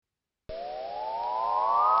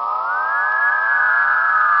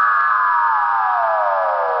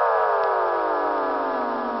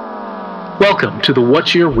Welcome to the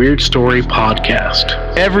What's Your Weird Story podcast.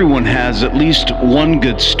 Everyone has at least one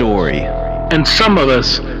good story. And some of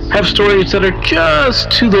us have stories that are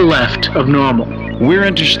just to the left of normal. We're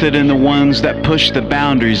interested in the ones that push the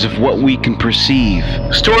boundaries of what we can perceive.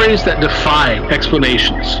 Stories that defy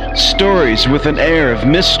explanations. Stories with an air of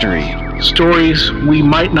mystery. Stories we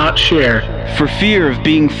might not share for fear of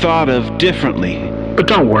being thought of differently. But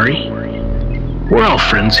don't worry, we're all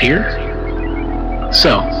friends here.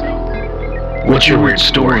 So, what's your weird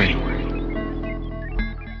story?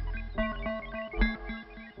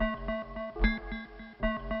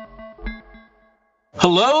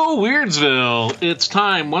 Hello, Weirdsville! It's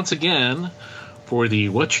time once again for the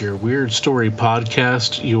What's Your Weird Story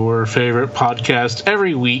podcast, your favorite podcast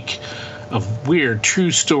every week of weird,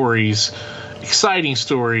 true stories, exciting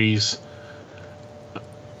stories,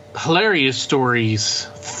 hilarious stories,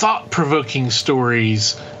 thought-provoking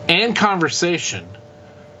stories, and conversation.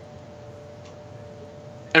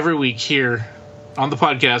 Every week here on the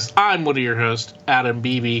podcast, I'm one of your hosts, Adam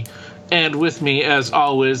Beebe, and with me, as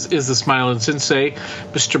always, is the smiling sensei,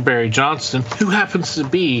 Mr. Barry Johnston, who happens to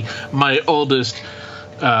be my oldest,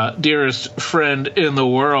 dearest friend in the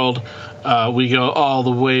world. We go all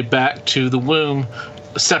the way back to the womb,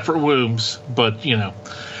 separate wombs, but, you know.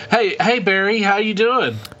 Hey, Barry, how you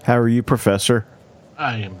doing? How are you, Professor?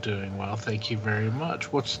 I am doing well, thank you very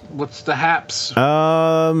much. What's the haps?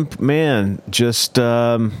 Man, just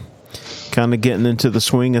kind of getting into the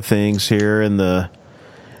swing of things here, and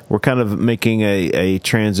we're kind of making a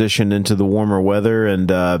transition into the warmer weather,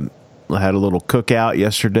 and I had a little cookout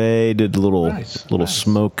yesterday. Did a little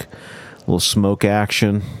smoke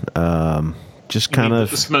action. Just kind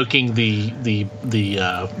of smoking the meat.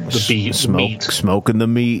 Smoking the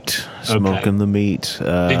meat. Okay. Smoking the meat.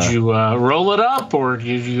 Did you roll it up, or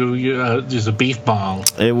did you use a beef bong?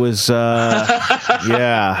 It was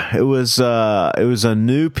yeah. It was a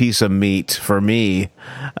new piece of meat for me.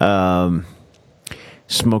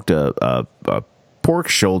 Smoked a pork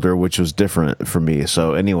shoulder, which was different for me.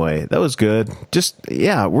 So anyway, that was good.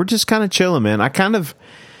 We're just kind of chilling, man.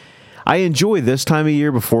 I enjoy this time of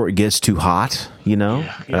year before it gets too hot, you know,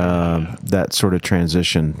 that sort of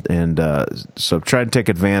transition. And so try to take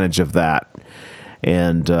advantage of that,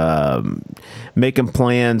 and making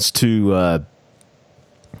plans to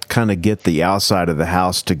kind of get the outside of the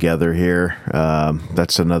house together here.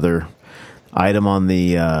 That's another item on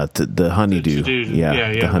the honeydew.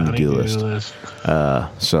 The honeydew list.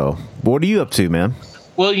 So what are you up to, man?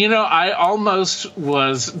 Well, you know, I almost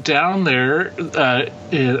was down there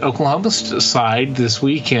in Oklahoma side this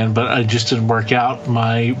weekend, but I just didn't work out.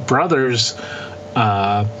 My brother's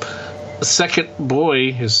second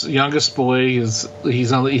boy, his youngest boy,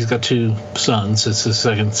 he's got two sons. It's his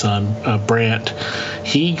second son, Brant.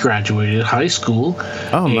 He graduated high school.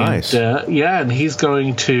 Oh, nice. And he's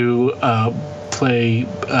going to play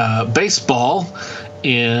baseball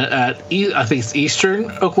I think it's Eastern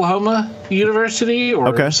Oklahoma University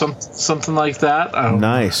or something like that.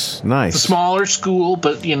 Nice. It's a smaller school,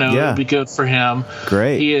 but it'd be good for him.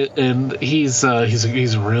 Great. He's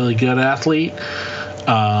a really good athlete.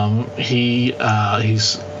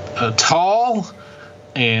 He's tall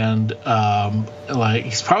and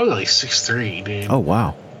he's probably like 6'3", dude. Oh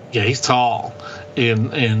wow. Yeah, he's tall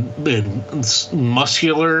and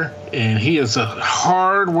muscular, and he is a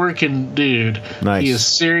hard-working dude. Nice. He is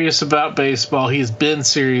serious about baseball. He has been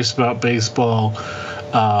serious about baseball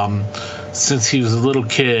since he was a little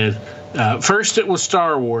kid. First, it was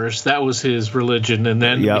Star Wars. That was his religion, and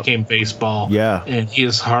then it became baseball. Yeah. And he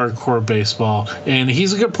is hardcore baseball, and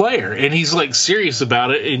he's a good player, and he's like serious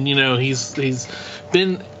about it. And he's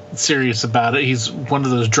been serious about it. He's one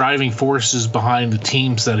of those driving forces behind the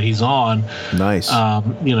teams that he's on. Nice.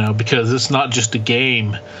 Because it's not just a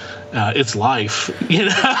game. It's life.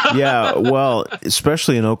 Yeah. Well,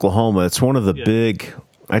 especially in Oklahoma, it's one of the big.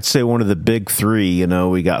 I'd say one of the big three.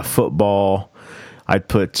 We got football. I'd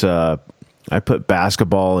put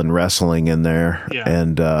basketball and wrestling in there,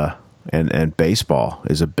 and baseball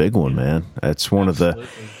is a big one, man. That's one Absolutely. Of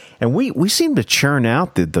the, and we seem to churn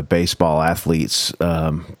out the baseball athletes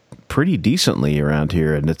pretty decently around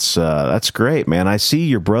here, and it's that's great, man. I see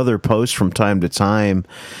your brother post from time to time.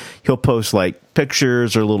 He'll post like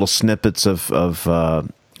pictures or little snippets of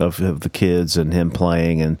the kids and him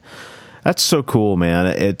playing, and that's so cool, man.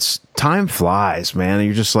 It's time flies, man.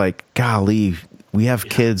 You're just like, golly. We have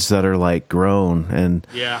kids that are like grown and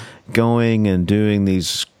going and doing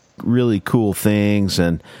these really cool things.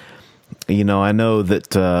 And, I know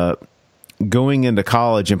that going into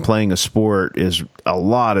college and playing a sport takes a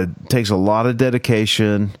lot of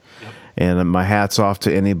dedication. Yep. And my hat's off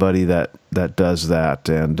to anybody that does that.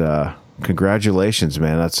 And congratulations,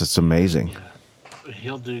 man. That's amazing.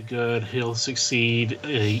 He'll do good. He'll succeed.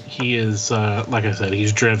 He is, like I said,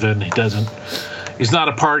 he's driven. He's not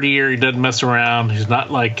a partier. He doesn't mess around. He's not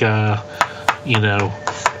like, me.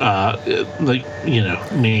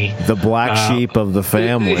 The black sheep of the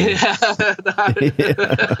family.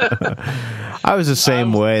 I was the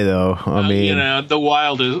same way, though. I mean, the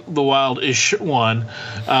wildish one.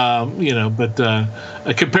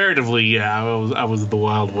 But comparatively, yeah, I was the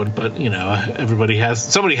wild one. But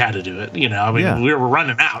somebody had to do it. We were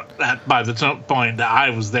running out by the point that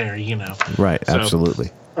I was there. Right. So,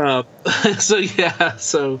 absolutely.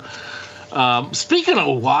 Speaking of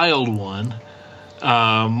a wild one,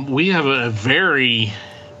 we have a very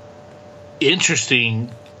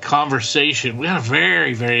interesting conversation. We had a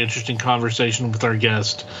very, very interesting conversation with our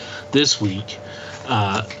guest this week.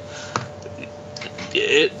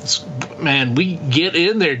 We get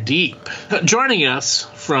in there deep. Joining us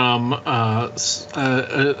from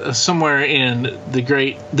somewhere in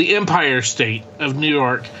the Empire State of New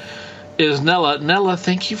York is Nallah. Nallah,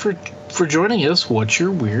 thank you for joining us. What's your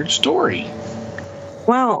weird story?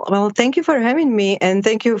 Well, thank you for having me, and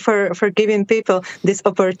thank you for giving people this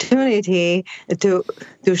opportunity to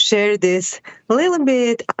share this little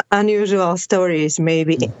bit unusual stories,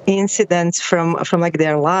 maybe incidents from like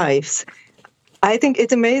their lives. I think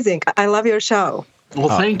it's amazing. I love your show. Well,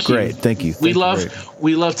 thank you. Great, thank you. We love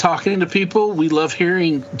talking to people. We love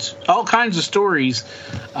hearing all kinds of stories.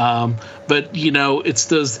 But it's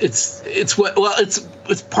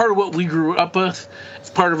part of what we grew up with. It's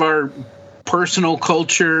part of our personal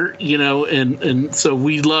culture, and so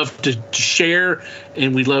we love to share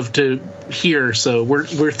and we love to hear. So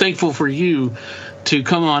we're thankful for you to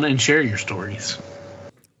come on and share your stories.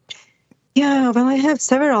 Yeah, well, I have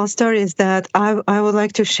several stories that I would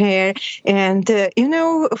like to share. And,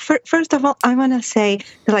 first of all, I want to say,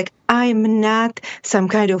 I'm not some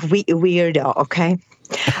kind of weirdo, okay?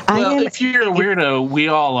 If you're a weirdo, we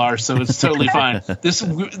all are, so it's totally fine.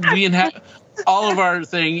 All of our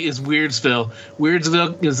thing is Weirdsville.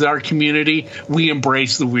 Weirdsville is our community. We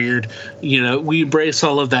embrace the weird. We embrace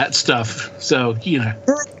all of that stuff. So,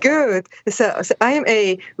 Good. So I am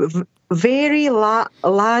a very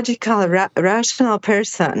logical, rational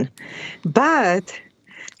person. But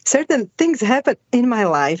certain things happen in my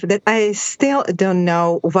life that I still don't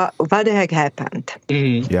know what the heck happened.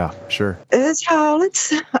 Mm-hmm. Yeah, sure. So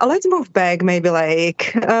let's move back maybe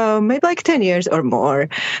like 10 years or more.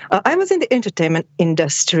 I was in the entertainment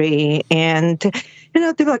industry, and to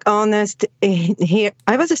be like honest, here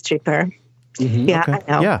I was a stripper. Mm-hmm. Yeah, okay.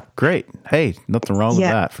 I know. Yeah, great. Hey, nothing wrong with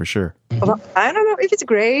that for sure. Well, I don't know if it's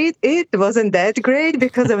great. It wasn't that great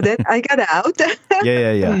because of that. I got out.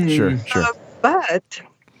 Yeah. Sure. But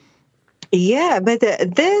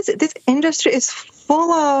this industry is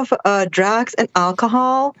full of drugs and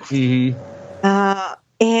alcohol. Mm-hmm.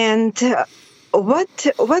 And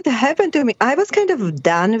what happened to me? I was kind of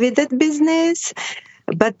done with that business,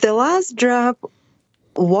 but the last drop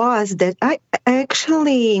was that I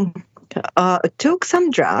actually took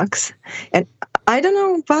some drugs, and I don't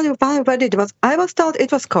know what it was. I was told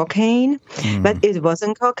it was cocaine, but it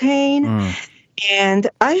wasn't cocaine. And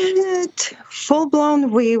I had full-blown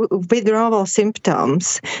withdrawal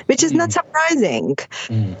symptoms, which is not surprising.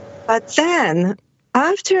 But then,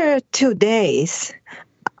 after 2 days,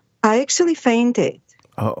 I actually fainted.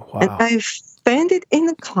 Oh, wow. And I fainted in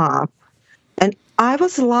the club. And I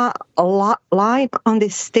was lying on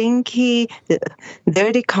this stinky,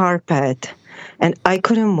 dirty carpet. And I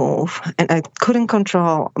couldn't move. And I couldn't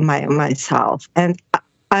control myself. And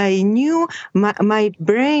I knew my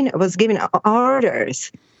brain was giving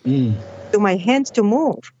orders to my hands to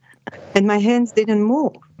move, and my hands didn't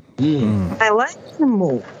move. My legs didn't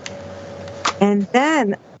move. And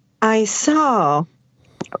then I saw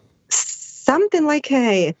something like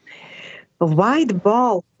a white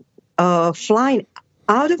ball flying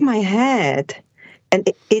out of my head, and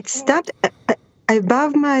it stopped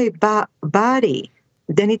above my body.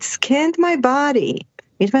 Then it scanned my body.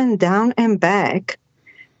 It went down and back.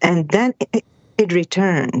 And then it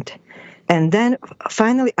returned. And then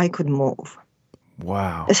finally I could move.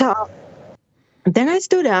 Wow. So then I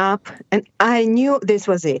stood up, and I knew this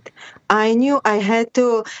was it. I knew I had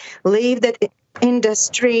to leave that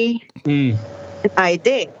industry. And I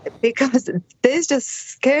did, because this just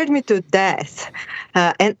scared me to death.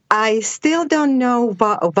 And I still don't know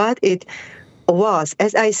what it was.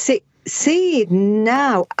 As I see it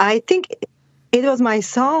now, I think it was my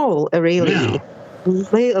soul, really. Yeah.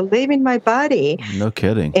 Leaving my body. No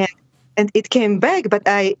kidding. And it came back, but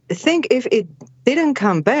I think if it didn't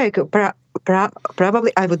come back,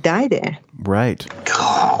 probably I would die there. Right.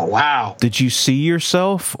 Oh, wow. Did you see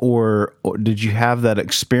yourself, or did you have that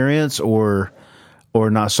experience, or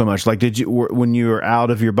not so much? Like, when you were out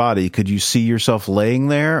of your body, could you see yourself laying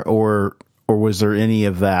there, or was there any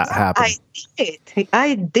of that happen?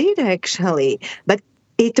 I did actually, but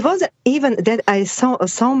it wasn't even that I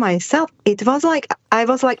saw myself. It was like I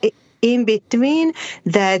was like in between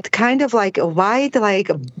that kind of like a white, like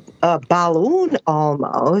a balloon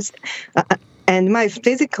almost, and my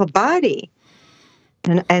physical body.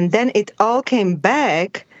 And then it all came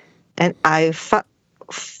back, and I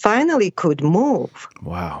finally could move.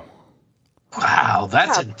 Wow. Wow,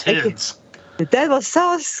 that's intense. That was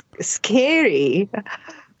so scary.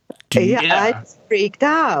 I freaked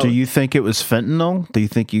out. Do you think it was fentanyl? Do you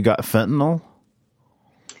think you got fentanyl?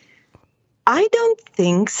 I don't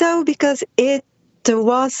think so, because it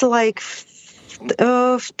was like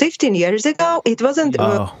 15 years ago. It wasn't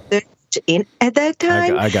in at that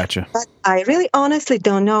time. I got you. But I really honestly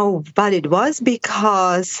don't know what it was,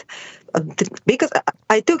 because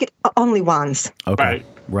I took it only once. Okay.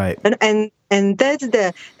 Right. And that's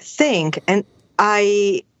the thing. And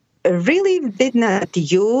I really did not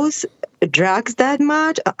use drugs that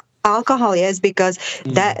much. Alcohol, yes, because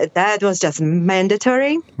that was just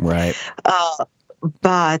mandatory. Right.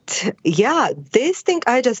 But yeah, this thing,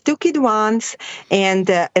 I just took it once, and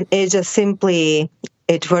it just simply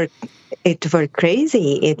it worked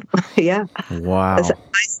crazy. Yeah. Wow. So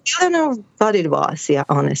I still don't know what it was. Yeah,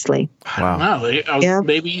 honestly. Wow. I don't know.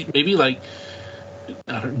 Maybe like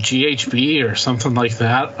GHB or something like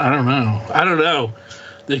that. I don't know.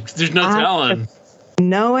 There's no telling.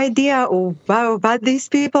 No idea what these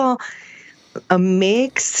people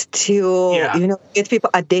mix to get people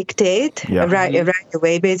addicted right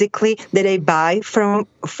away, basically, that they buy from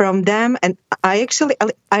them. And I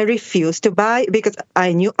refused to buy because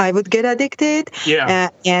I knew I would get addicted.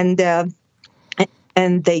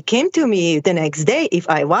 And they came to me the next day if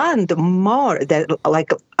I want more, that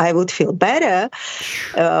like I would feel better.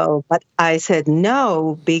 But I said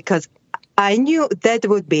no, because I knew that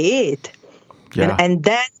would be it. Yeah. And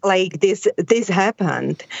then like this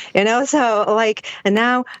happened, so like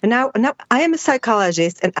now I am a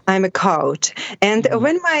psychologist and I'm a coach. And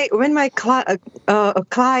when my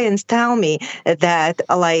clients tell me that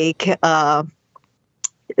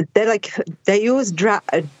they use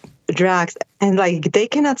drugs and like they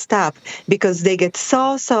cannot stop because they get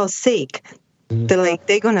so sick,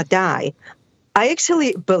 they're gonna die, I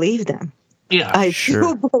actually believe them. Yeah, I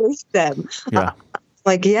do believe them. Yeah.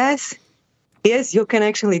 Like yes, you can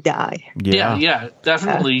actually die. Yeah,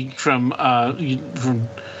 definitely. From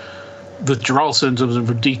withdrawal symptoms and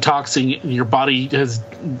from detoxing, your body has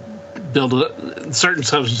built a certain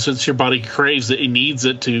substance your body craves it. It needs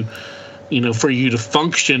it to, for you to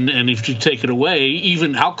function. And if you take it away,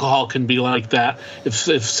 even alcohol can be like that. If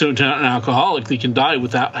someone's not an alcoholic, they can die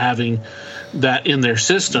without having that in their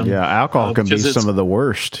system. Yeah, alcohol can be some of the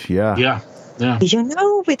worst. Yeah. Yeah.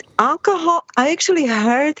 With alcohol, I actually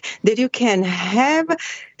heard that you can have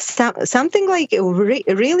something like a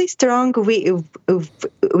really strong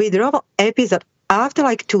withdrawal episode after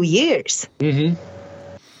like 2 years. Mm-hmm.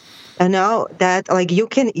 I know that like you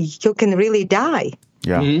can really die.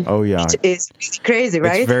 Yeah. Mm-hmm. Oh yeah. Which is really crazy,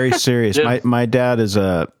 right? It's very serious. My dad is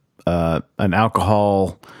an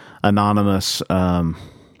alcohol anonymous.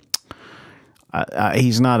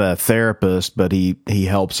 He's not a therapist, but he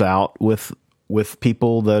helps out with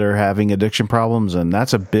people that are having addiction problems, and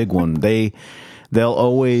that's a big one. They'll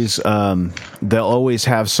always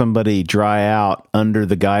have somebody dry out under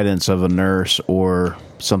the guidance of a nurse or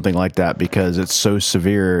something like that, because it's so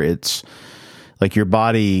severe. It's like your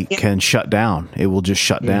body can shut down. It will just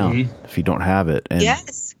shut down if you don't have it. And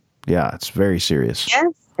yeah, it's very serious.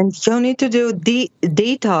 Yes, and you need to do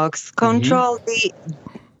detox, control the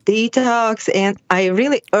detox, and I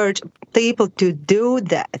really urge people to do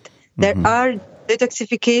that. There are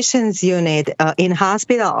detoxifications unit in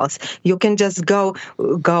hospitals. You can just go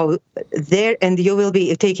there and you will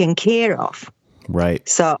be taken care of. Right.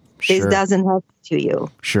 So this doesn't happen to you.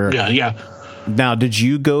 Sure. Yeah. Now, did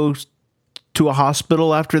you go to a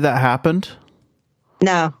hospital after that happened?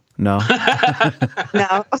 No. No.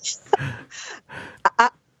 No.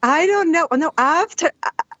 I don't know. No, after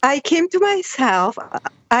I came to myself,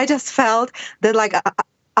 I just felt that like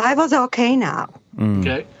I was okay now.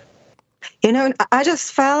 Okay. I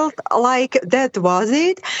just felt like that was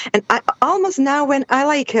it. And I almost now when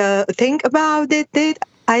I think about it,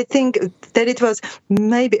 I think that it was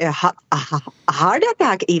maybe a heart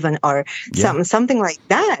attack even, or something like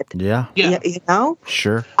that. Yeah. Yeah. You know?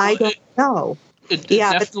 Sure. I don't know.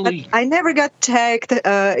 Yeah, definitely. but I never got checked,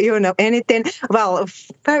 anything. Well,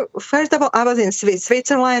 first of all, I was in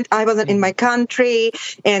Switzerland. I wasn't in my country,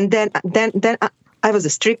 and then I was a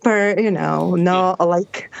stripper. No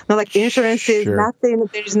like insurances, Sure. nothing.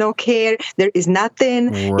 There is no care. There is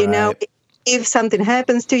nothing. Right. If something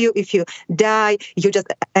happens to you, if you die, you just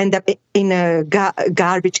end up in a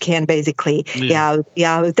garbage can, basically. Yeah,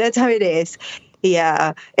 that's how it is.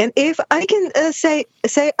 Yeah, and if I can say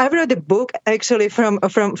I wrote a book actually from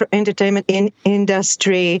entertainment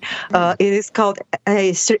industry. It is called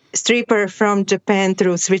A Stripper from Japan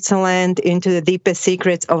through Switzerland into the deepest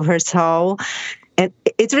secrets of her soul, and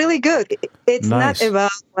it's really good. It's Nice. not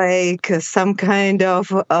about like some kind of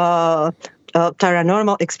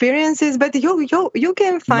paranormal experiences, but you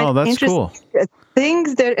can find that's interesting cool.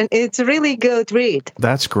 things there, and it's a really good read.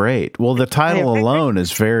 That's great. Well, the title alone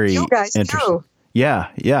is very You guys interesting. too. Yeah.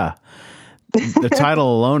 The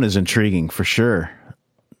title alone is intriguing for sure.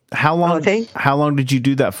 How long? How long did you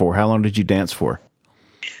do that for? How long did you dance for?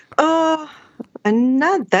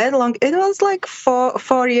 Not that long. It was like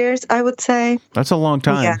 4 years, I would say. That's a long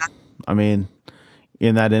time. Yeah. I mean,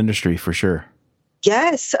 in that industry for sure.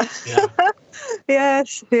 Yes. Yeah.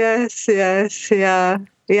 yes.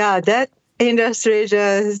 Yeah. That industry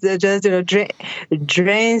just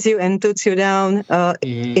drains you and puts you down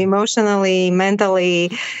emotionally,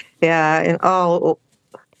 mentally, in all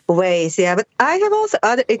ways. Yeah, but I have also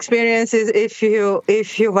other experiences. If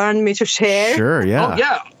you want me to share, Sure. Yeah. Oh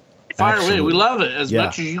yeah. Fire Absolutely. away. We love it as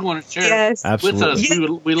much as you want to share Yes. with us.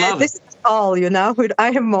 Absolutely. We love this it. is all.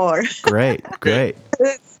 I have more. Great.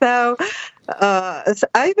 So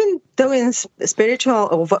I've been doing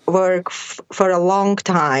spiritual work for a long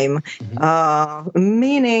time,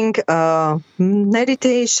 meaning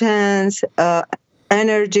meditations,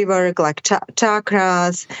 energy work like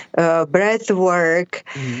chakras, breath work,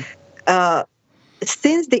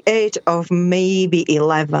 since the age of maybe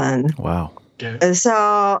 11. Wow. Okay.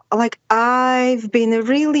 So, like, I've been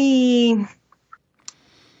really,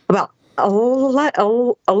 well,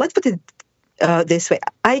 let's put it this way.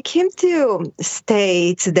 I came to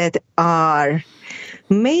states that are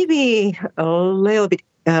maybe a little bit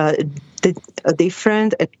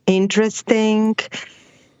different and interesting.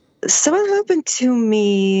 So what happened to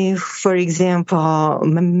me, for example,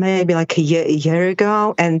 maybe like a year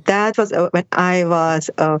ago, and that was when I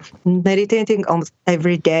was meditating almost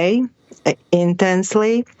every day,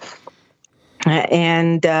 intensely.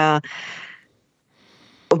 And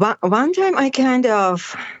one time I kind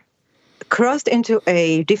of crossed into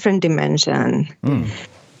a different dimension.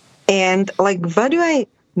 And like, what do I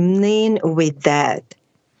mean with that?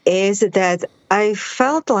 Is that I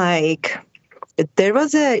felt like there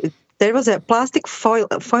was a plastic foil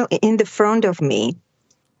in the front of me,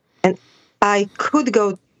 and I could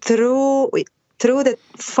go through the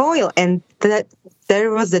foil, and that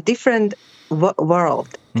there was a different world.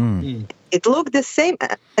 It looked the same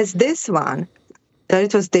as this one, but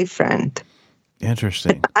it was different.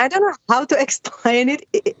 Interesting. I don't know how to explain it.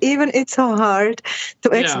 Even it's so hard to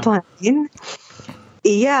explain.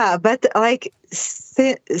 Yeah, but like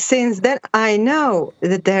since then, I know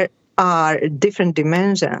that there are different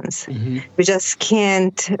dimensions. We just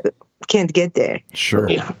can't get there. Sure.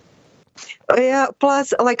 Yeah.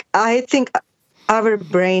 Plus, like, I think our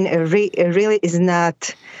brain really is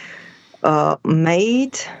not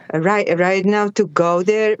made right now to go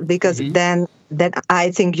there, because then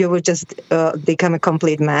I think you would just become a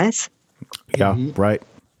complete mess. Yeah. Right.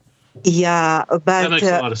 Yeah, but That makes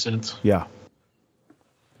a lot of sense. Yeah.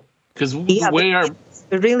 Because the way our it's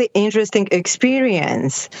a really interesting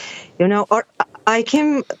experience, or I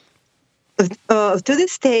came to the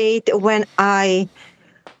state when I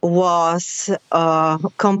was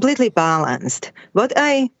completely balanced. What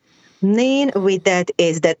I mean with that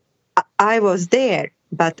is that I was there,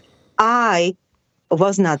 but I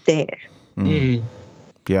was not there.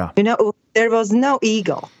 Yeah. There was no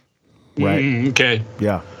ego. Right. Okay.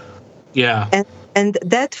 Yeah. Yeah. And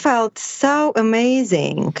that felt so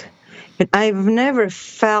amazing. And I've never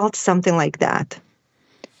felt something like that.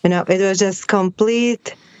 It was just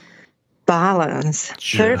complete balance.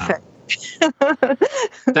 Sure. Perfect.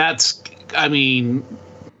 That's got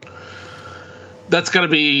to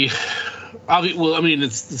be. Well, I mean,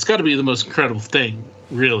 it's got to be the most incredible thing,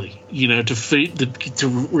 really.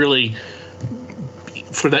 To really,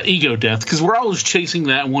 for that ego death, because we're always chasing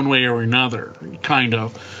that one way or another, kind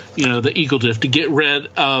of. The ego death, to get rid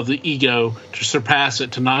of the ego, to surpass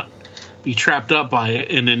it, to not be trapped up by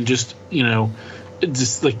it, and then just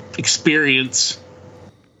like experience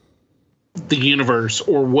the universe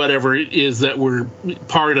or whatever it is that we're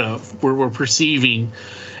part of, where we're perceiving.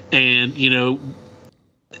 And,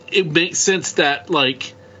 it makes sense that,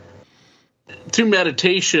 like, through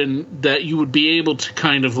meditation that you would be able to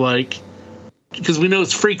kind of, like, because we know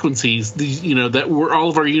it's frequencies, that we're all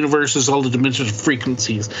of our universes, all the dimensions of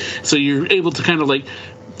frequencies. So you're able to kind of, like,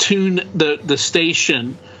 tune the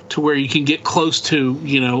station to where you can get close to,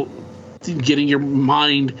 getting your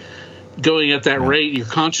mind going at that rate, your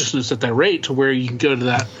consciousness at that rate, to where you can go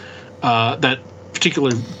to that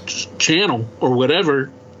particular channel or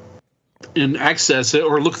whatever and access it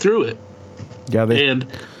or look through it. Yeah.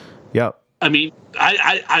 I mean,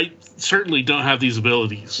 I certainly don't have these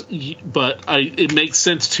abilities, but it makes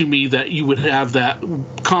sense to me that you would have that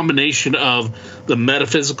combination of the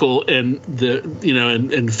metaphysical and the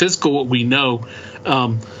and physical, what we know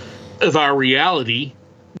of our reality.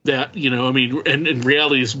 That and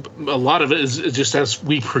reality is a lot of it is just as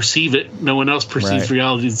we perceive it. No one else perceives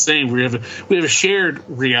reality the same. We have a shared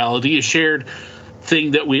reality, a shared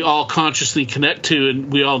thing that we all consciously connect to,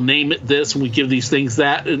 and we all name it this, and we give these things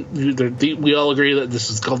that, and we all agree that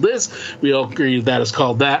this is called this. We all agree that is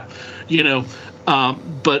called that.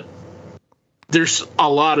 But there's a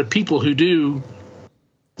lot of people who do,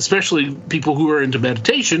 especially people who are into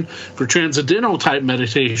meditation, for transcendental type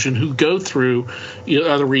meditation, who go through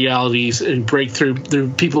other realities and break through. There are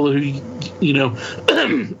people who,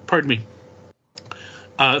 pardon me,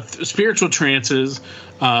 spiritual trances.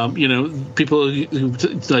 People who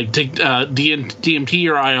like take DMT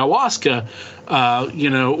or ayahuasca,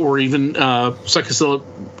 or even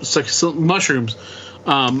psychedelic mushrooms,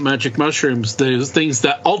 magic mushrooms. Those things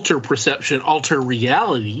that alter perception, alter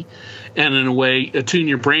reality, and in a way attune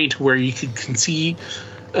your brain to where you can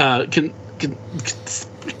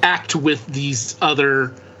act with these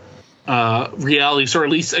other realities, or at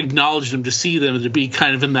least acknowledge them, to see them, to be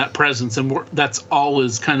kind of in that presence. And that's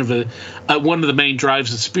always kind of one of the main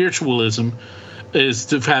drives of spiritualism, is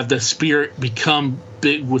to have the spirit become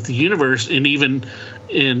big with the universe. And even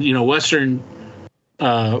in Western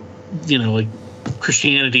like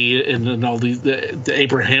Christianity and all the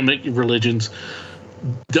Abrahamic religions,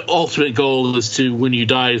 the ultimate goal is to, when you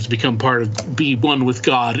die, is become be one with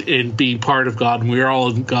God and be part of God, and we're all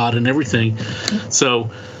in God and everything.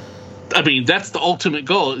 So I mean, that's the ultimate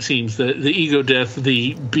goal, it seems, the ego death,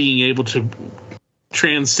 the being able to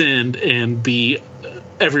transcend and be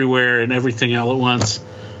everywhere and everything all at once,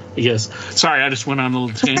 I guess. Sorry, I just went on a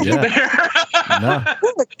little tangent there. No.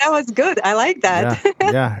 That was good. I like that.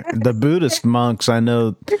 Yeah. The Buddhist monks, I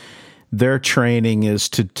know their training is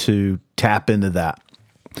to tap into that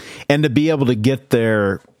and to be able to get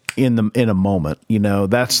there in a moment.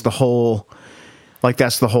 That's the whole...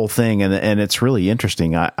 that's the whole thing, and it's really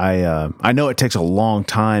interesting. I know it takes a long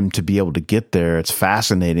time to be able to get there. It's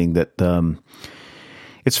fascinating that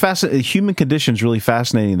human condition is really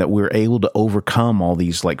fascinating that we're able to overcome all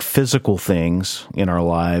these like physical things in our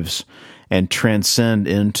lives and transcend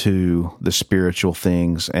into the spiritual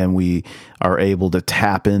things, and we are able to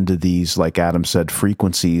tap into these, like Adam said,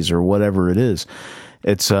 frequencies or whatever it is.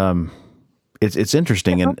 It's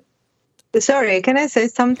interesting. And sorry, can I say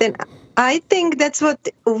something? I think that's what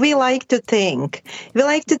we like to think. We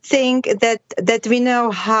like to think that we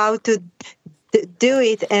know how to do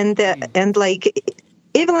it, and like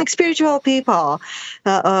even like spiritual people,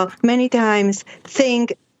 many times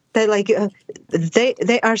think that like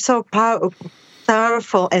they are so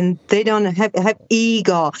powerful and they don't have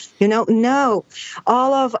ego. No,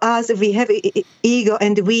 all of us, we have ego,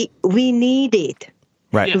 and we need it.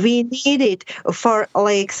 Right. We need it for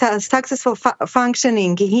like successful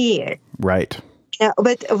functioning here. Right.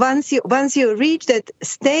 But once you reach that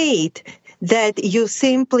state that you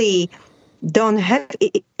simply don't have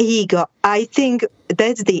ego, I think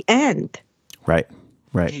that's the end. Right.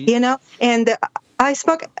 Right. And I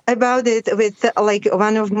spoke about it with like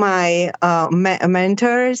one of my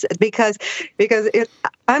mentors, because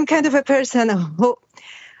I'm kind of a person who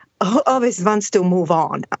always wants to move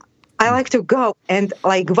on. I like to go and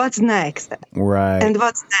like, what's next? Right. And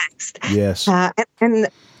what's next? Yes. And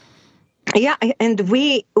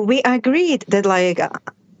we agreed that like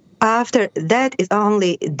after that is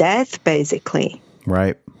only death, basically.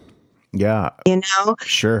 Right. Yeah.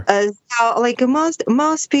 Sure. So like most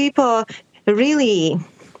people really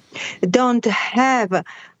don't have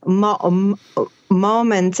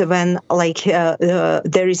moments when like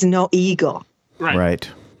there is no ego. Right.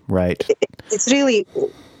 It's really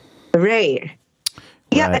rare.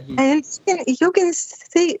 Yeah, Right. and you can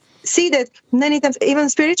see that many times, even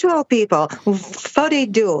spiritual people, what they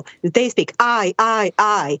do, they speak I.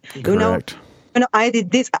 Correct. I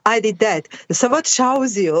did this, I did that. So what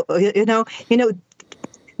shows you,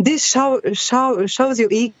 this shows you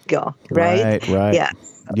ego, right? Right. Yeah.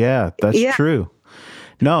 Yeah, that's true.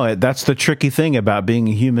 No, that's the tricky thing about being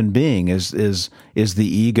a human being is the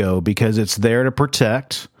ego, because it's there to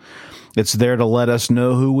protect. It's there to let us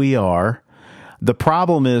know who we are. The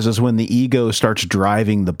problem is when the ego starts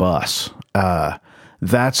driving the bus.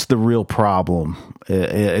 That's the real problem,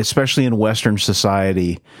 especially in Western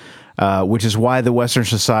society, which is why the Western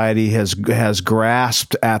society has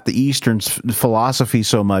grasped at the Eastern philosophy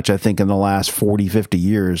so much, I think, in the last 40, 50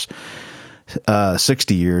 years,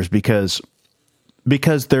 60 years, because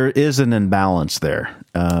there is an imbalance there.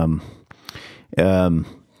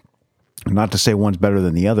 Not to say one's better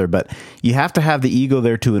than the other, but you have to have the ego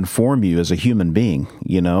there to inform you as a human being.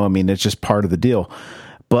 I mean, it's just part of the deal.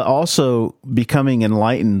 But also becoming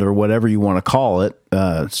enlightened, or whatever you want to call it,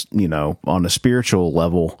 on a spiritual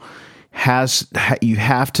level, you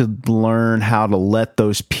have to learn how to let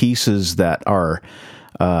those pieces that are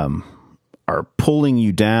pulling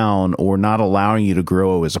you down or not allowing you to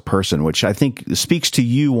grow as a person, which I think speaks to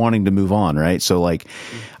you wanting to move on, right? So like,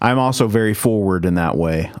 I'm also very forward in that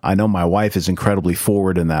way. I know my wife is incredibly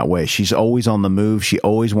forward in that way. She's always on the move. She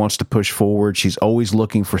always wants to push forward. She's always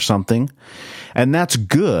looking for something. And that's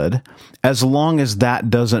good, as long as that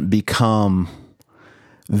doesn't become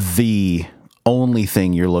the only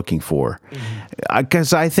thing you're looking for.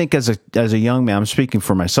 Because I think as a young man, I'm speaking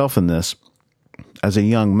for myself in this, as a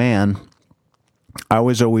young man, I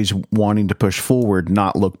was always wanting to push forward,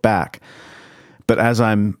 not look back. But as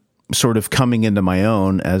I'm sort of coming into my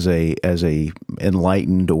own as a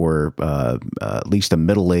enlightened, or at least a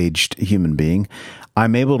middle-aged human being,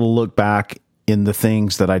 I'm able to look back in the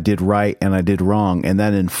things that I did right and I did wrong, and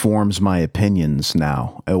that informs my opinions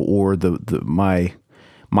now, or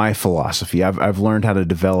my philosophy. I've learned how to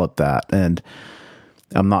develop that, and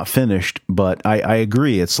I'm not finished, but I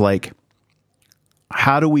agree. It's like,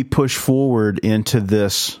 how do we push forward into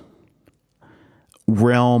this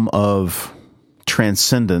realm of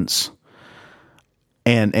transcendence?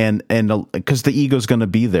 And because the ego's going to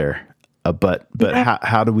be there, but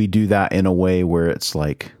how do we do that in a way where it's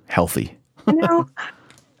like healthy? I don't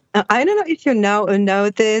know if you know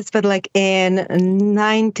this, but like in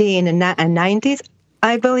 1990s,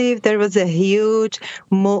 I believe there was a huge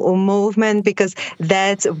movement, because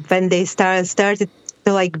that's when they started to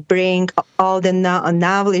like bring all the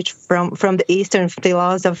knowledge from the Eastern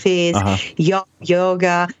philosophies,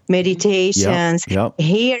 yoga, meditations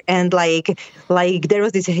here, and like there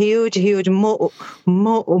was this huge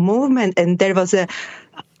movement, and there was a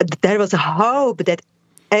hope that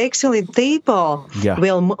actually people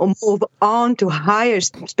will move on to higher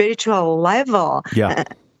spiritual level,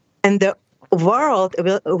 and the world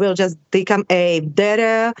will just become a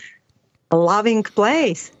better, loving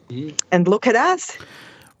place. And look at us.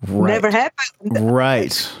 Right. Never happened.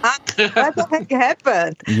 Right. What the heck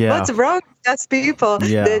happened? Yeah. What's wrong with us people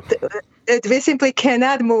that we simply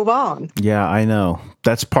cannot move on? Yeah, I know.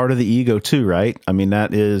 That's part of the ego too, right? I mean,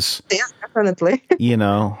 that is... Yeah, definitely.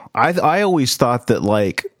 I always thought that,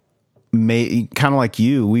 like, kind of like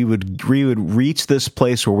you, we would reach this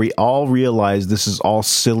place where we all realize this is all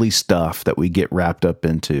silly stuff that we get wrapped up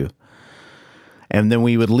into. And then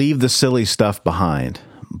we would leave the silly stuff behind.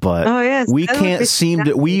 But we can't seem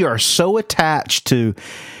to. We are so attached to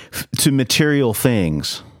material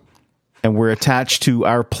things, and we're attached to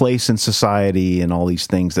our place in society and all these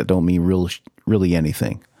things that don't mean really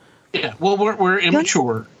anything. Yeah, well, we're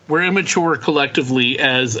immature. We're immature collectively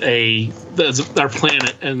as our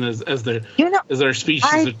planet and as our species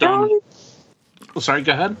have done. Oh, sorry,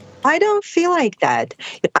 go ahead. I don't feel like that.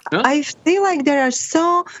 Huh? I feel like there are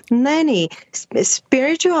so many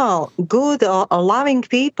spiritual, good, loving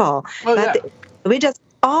people, but we just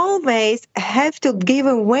always have to give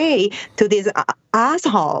away to these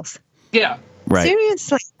assholes. Yeah. Right.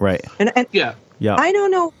 Seriously. Right. And yeah. I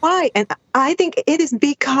don't know why, and I think it is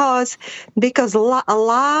because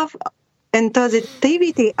love and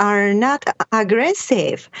positivity are not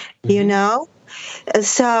aggressive, you know.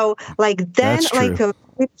 So, like, then, like, people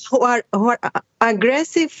who are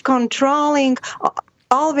aggressive, controlling,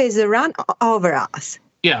 always run over us.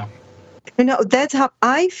 Yeah. That's how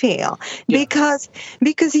I feel. Yeah.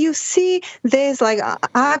 Because you see these, like,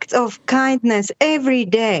 acts of kindness every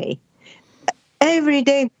day. Every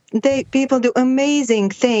day, people do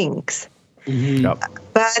amazing things. Mm-hmm. Yep.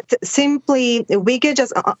 But simply, we get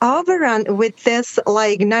just overrun with this,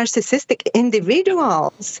 like, narcissistic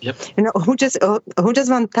individuals, who just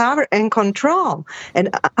want power and control. And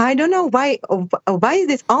I don't know why is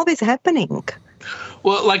this always happening?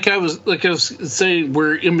 Well, like I was saying,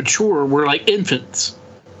 we're immature. We're like infants,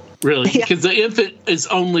 really, because the infant is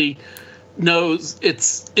knows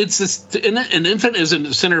it's this. An infant is in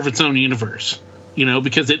the center of its own universe.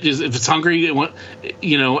 because if it's hungry,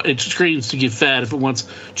 it screams to get fed. If it wants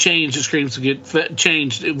change, it screams to get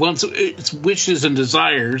changed. It wants its wishes and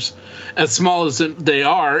desires, as small as they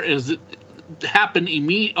are, as it happen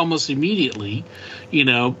almost immediately,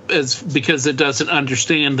 because it doesn't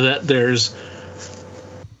understand that there's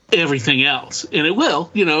everything else, and it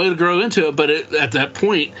will, it'll grow into it. But at that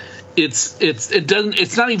point, it's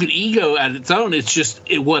not even ego at its own. It's just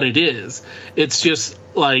what it is. It's just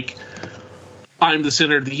like, I'm the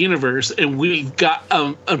center of the universe, and we've got,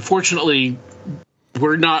 unfortunately,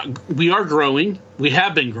 we are growing. We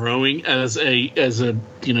have been growing as a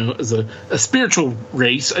spiritual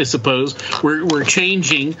race, I suppose. We're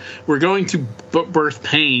changing. We're going through birth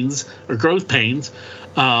pains or growth pains,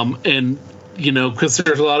 and because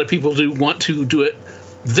there's a lot of people who want to do it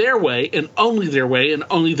their way, and only their way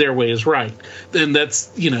is right. And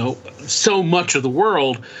that's, so much of the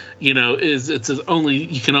world, it's only,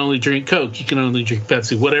 you can only drink Coke, you can only drink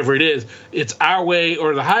Pepsi, whatever it is. It's our way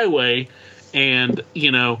or the highway, and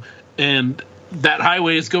and that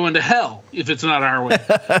highway is going to hell if it's not our way.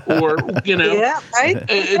 Or yeah, right.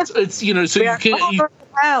 It's so you can't.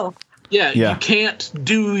 Hell. Yeah, you can't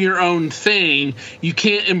do your own thing. You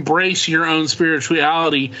can't embrace your own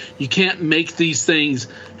spirituality. You can't make these things.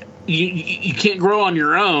 You can't grow on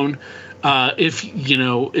your own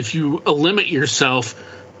if you limit yourself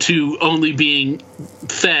to only being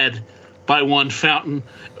fed by one fountain,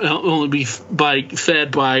 only be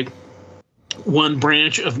fed by one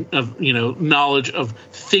branch of knowledge, of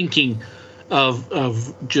thinking,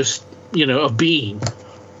 of just of being.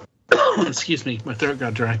 Excuse me, my throat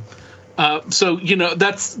got dry. So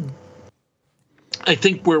that's, I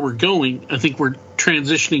think, where we're going. I think we're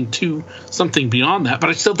transitioning to something beyond that, but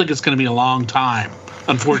I still think it's going to be a long time,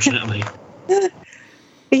 unfortunately.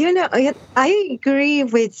 I agree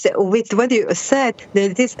with what you said,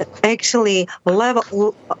 that this actually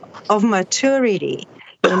level of maturity,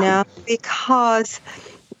 because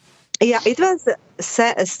it was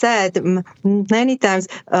said many times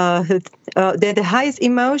that the highest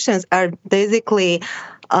emotions are basically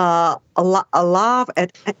love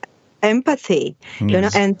and empathy,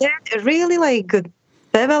 Yes. and that really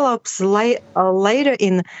develops later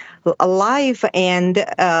in life. And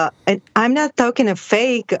I'm not talking a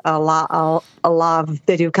fake love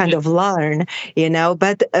that you kind of learn,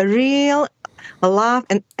 but a real love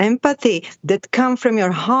and empathy that come from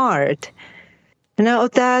your heart.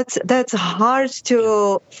 That's hard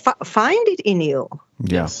to find it in you.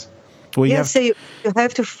 Yes. Well, So you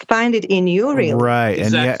have to find it in you, really. Right,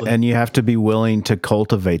 Exactly. and you have to be willing to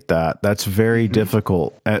cultivate that. That's very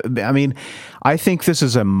difficult. I think this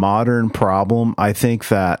is a modern problem. I think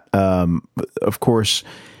that, of course,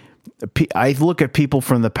 I look at people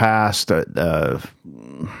from the past.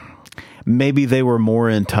 Maybe they were more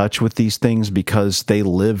in touch with these things because they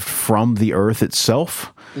lived from the earth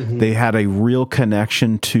itself. Mm-hmm. They had a real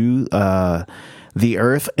connection to the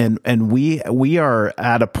earth, and we are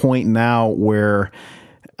at a point now where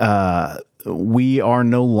we are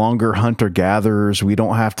no longer hunter gatherers. We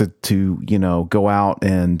don't have to go out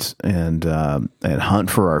and hunt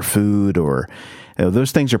for our food, or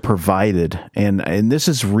those things are provided. And this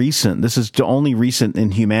is recent. This is only recent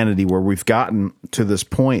in humanity where we've gotten to this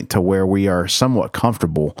point to where we are somewhat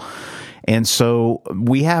comfortable. And so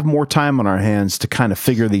we have more time on our hands to kind of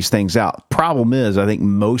figure these things out. Problem is, I think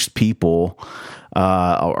most people,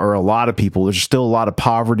 or a lot of people, there's still a lot of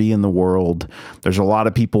poverty in the world. There's a lot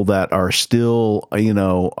of people that are still,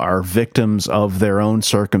 are victims of their own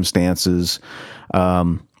circumstances.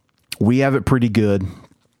 We have it pretty good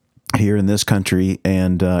here in this country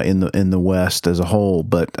and in the West as a whole.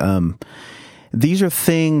 But these are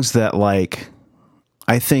things that,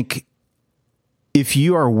 I think, if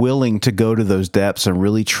you are willing to go to those depths and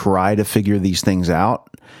really try to figure these things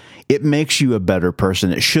out, it makes you a better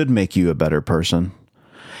person. It should make you a better person.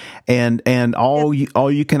 And all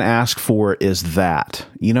you can ask for is that.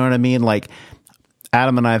 You know what I mean? Like,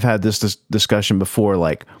 Adam and I have had this discussion before.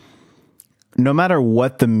 Like, no matter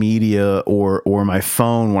what the media or my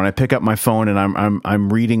phone, when I pick up my phone and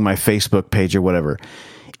I'm reading my Facebook page or whatever,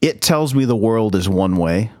 it tells me the world is one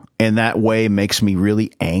way. And that way makes me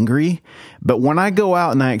really angry. But when I go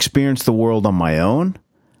out and I experience the world on my own,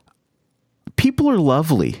 people are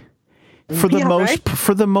lovely. For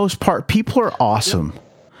the most part, people are awesome. Yep.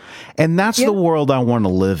 And that's the world I want to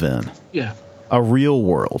live in. Yeah. A real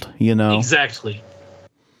world, Exactly.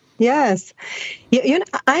 Yes.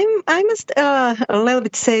 I must a little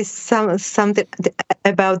bit say something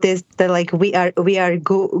about this, that we are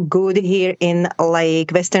good here in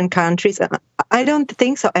Western countries. I don't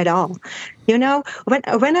think so at all.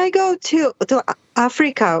 When I go to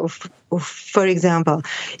Africa, for example,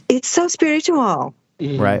 it's so spiritual.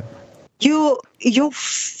 Right. You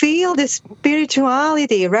feel the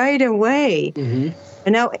spirituality right away.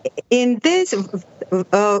 Now, in these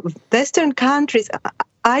Western countries,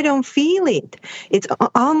 I don't feel it. It's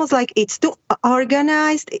almost like it's too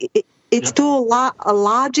organized. It's too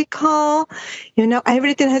logical.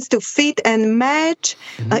 Everything has to fit and match.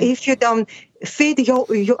 If you don't fit,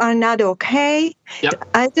 you are not okay. Yep.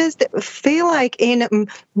 I just feel like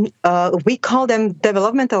we call them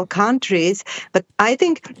developmental countries, but I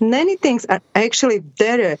think many things are actually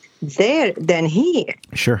better there than here.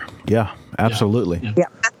 Sure. Yeah, absolutely. Yeah.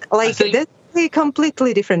 That's a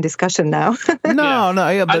completely different discussion now. No,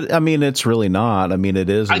 yeah, but I mean, it's really not. I mean, it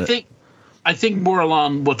is. I think more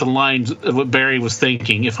along what the lines of what Barry was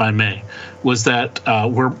thinking, if I may, was that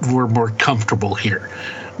we're more comfortable here.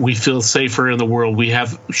 We feel safer in the world. We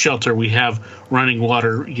have shelter. We have running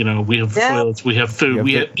water. We have toilets. We have food.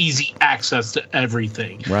 We have easy access to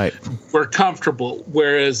everything. Right. We're comfortable.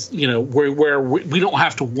 Whereas where we don't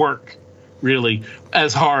have to work really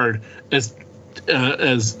as hard as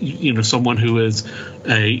someone who is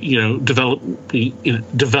a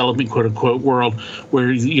developing quote unquote world where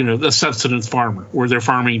a subsistence farmer where they're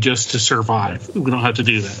farming just to survive. We don't have to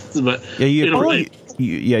do that. But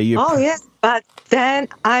Oh yes, but then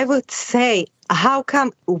I would say, how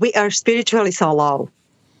come we are spiritually so low?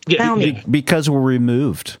 Tell me. Because we're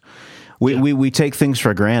removed. We take things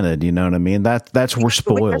for granted. You know what I mean? That's we're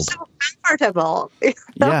spoiled. We're so comfortable.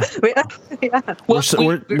 Yeah. Well,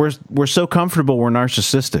 we're so comfortable. We're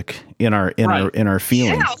narcissistic in our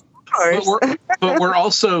feelings. Yeah, of course. but we're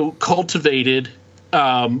also cultivated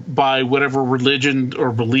by whatever religion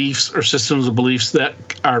or beliefs or systems of beliefs that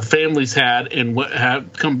our families had and what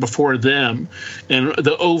have come before them, and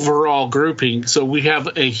the overall grouping. So we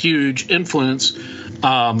have a huge influence,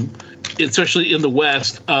 especially in the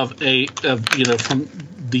West,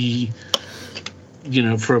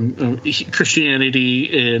 from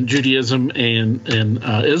Christianity and Judaism and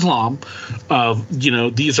Islam.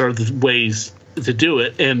 These are the ways to do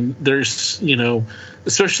it, and there's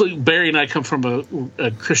especially Barry and I come from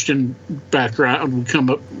a Christian background.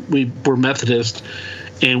 We're Methodist,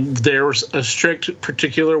 and there's a strict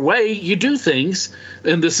particular way you do things,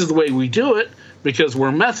 and this is the way we do it because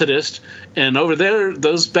we're Methodist. And over there,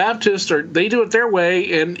 those Baptists they do it their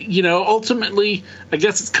way, and ultimately, I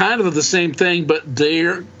guess it's kind of the same thing, but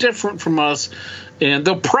they're different from us, and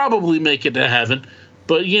they'll probably make it to heaven.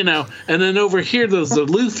 But, and then over here, there's the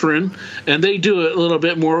Lutheran, and they do it a little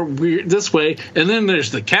bit more weird this way. And then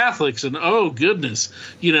there's the Catholics, and oh, goodness,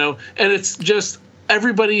 and it's just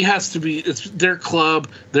everybody has to be, it's their club,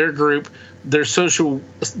 their group, their social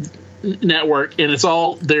network, and it's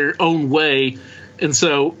all their own way. And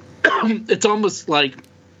so it's almost like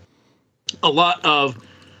a lot of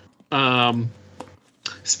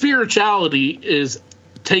spirituality is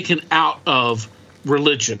taken out of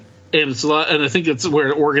religion. And it's a lot, and I think it's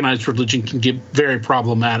where organized religion can get very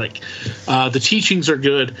problematic. The teachings are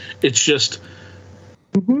good; it's just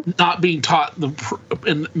not being taught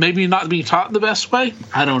and maybe not being taught in the best way.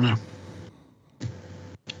 I don't know.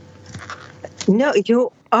 No,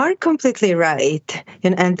 you are completely right,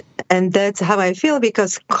 and that's how I feel,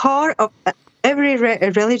 because core of every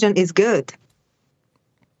religion is good.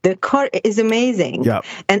 The core is amazing,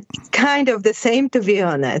 and it's kind of the same, to be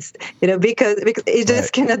honest. Because it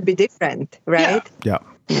just cannot be different, right? Yeah.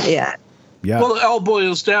 Well, it all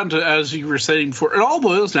boils down to, as you were saying before, it all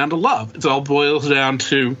boils down to love. It all boils down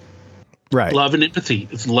to love and empathy.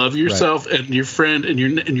 It's love yourself and your friend and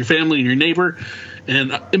your family and your neighbor,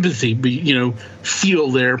 and empathy. Feel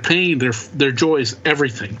their pain, their joys,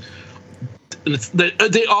 everything. And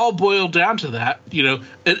they all boil down to that.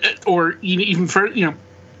 Or even for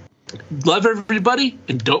love everybody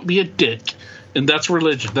and don't be a dick. And that's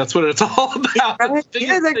religion. That's what it's all about.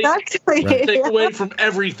 Yes, exactly. Take away from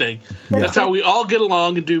everything. Yeah. That's how we all get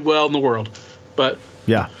along and do well in the world. But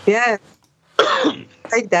yeah,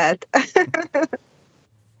 like that.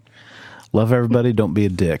 Love everybody. Don't be a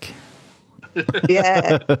dick.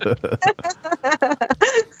 Yeah.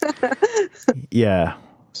 Yeah.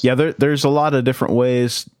 There's a lot of different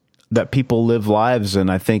ways that people live lives, and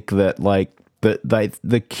I think that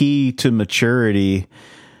the key to maturity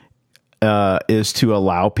is to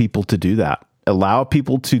allow people to do that. Allow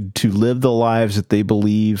people to live the lives that they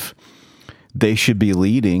believe they should be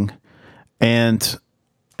leading, and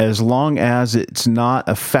as long as it's not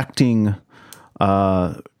affecting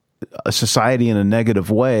a society in a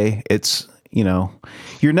negative way, it's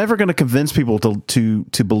you're never going to convince people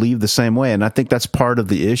to believe the same way. And I think that's part of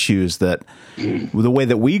the issue is that the way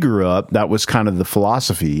that we grew up, that was kind of the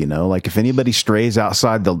philosophy, like if anybody strays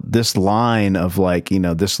outside this line of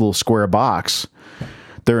this little square box,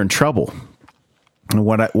 they're in trouble. And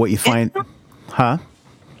what you find, huh?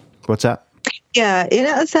 What's that?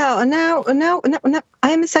 Yeah, so now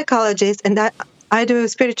I'm a psychologist, and I do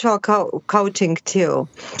spiritual coaching too.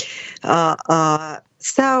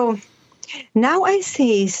 So now I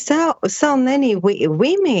see so many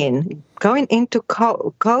women going into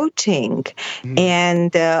coaching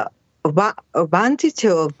and wanted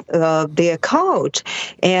to be a coach,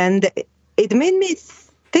 and it made me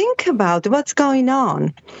think about what's going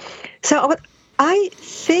on. So what I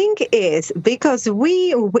think is because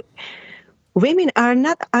women are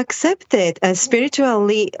not accepted as spiritual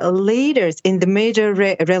leaders in the major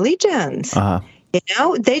religions.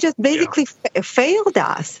 They just basically failed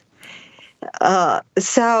us.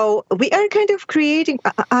 So we are kind of creating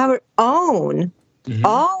our own,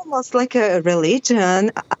 almost like a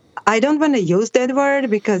religion. I don't want to use that word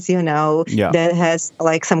because, that has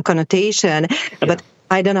like some connotation, but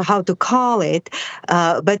I don't know how to call it.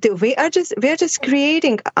 But we are just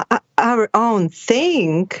creating our own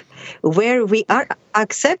thing where we are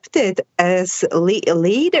accepted as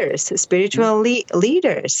leaders, spiritual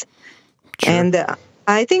leaders. Sure. And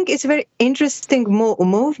I think it's a very interesting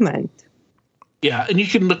movement. Yeah, and you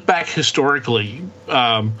can look back historically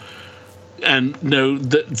and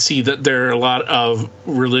see that there are a lot of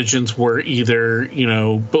religions where either,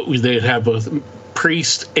 but they'd have both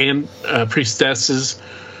priests and priestesses,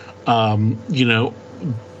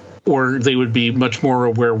 or they would be much more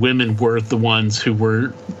where women were the ones who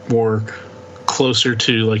were more closer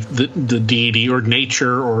to like the deity or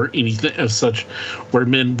nature or anything of such, where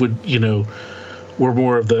men would, were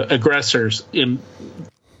more of the aggressors in,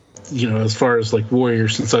 as far as like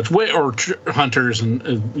warriors and such, or hunters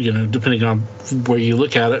and, depending on where you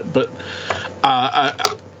look at it. But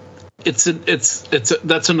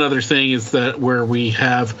that's another thing is that where we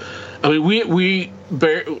have, again,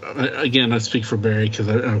 I speak for Barry because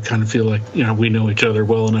I kind of feel like, we know each other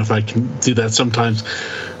well enough. I can do that sometimes.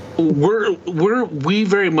 We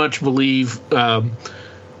very much believe, live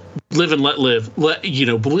and let live,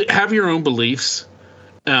 have your own beliefs,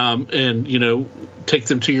 and, take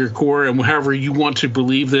them to your core and however you want to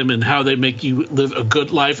believe them and how they make you live a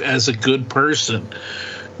good life as a good person,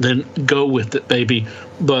 then go with it, baby.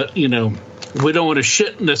 But, we don't want to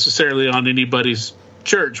shit necessarily on anybody's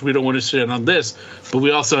church. We don't want to shit on this, but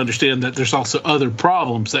we also understand that there's also other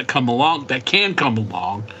problems that can come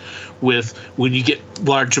along with when you get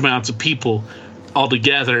large amounts of people all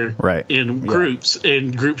together in groups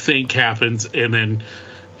and groupthink happens, and then,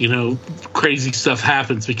 crazy stuff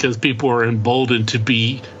happens because people are emboldened to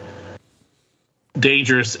be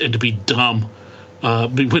dangerous and to be dumb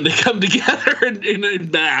when they come together in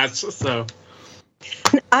mass. So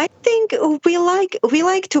I think we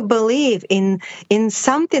like to believe in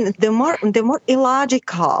something. The more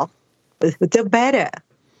illogical, the better.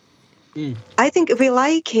 I think we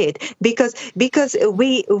like it because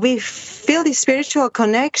we feel the spiritual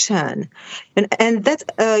connection, and that's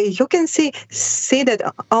you can see that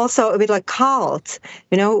also with like cults,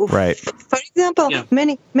 Right. For example,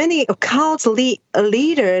 many cult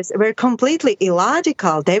leaders were completely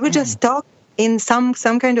illogical. They would just talk in some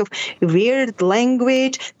kind of weird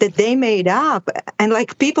language that they made up, and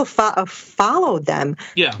like people followed them.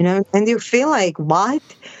 And you feel like what?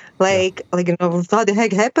 What the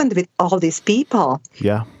heck happened with all these people?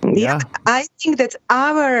 Yeah. I think that's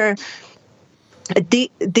our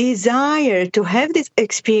desire to have these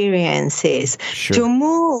experiences, to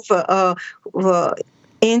move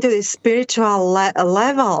into the spiritual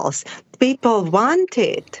levels. People want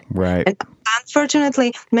it, right? And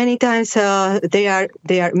unfortunately, many times they are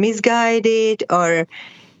misguided or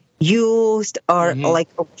used or like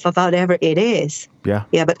whatever it is. Yeah.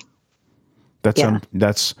 But.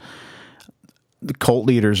 That's the cult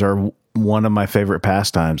leaders are one of my favorite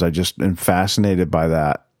pastimes. I just am fascinated by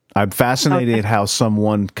that. I'm fascinated how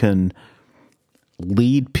someone can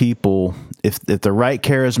lead people. If the right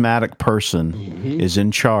charismatic person is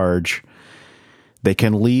in charge, they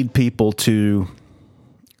can lead people to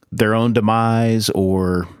their own demise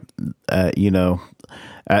or, at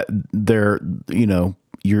their,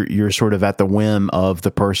 you're sort of at the whim of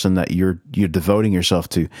the person that you're devoting yourself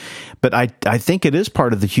to. But I think it is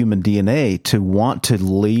part of the human DNA to want to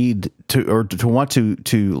lead to want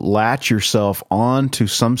to latch yourself on to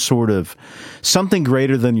some sort of something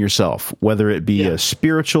greater than yourself, whether it be a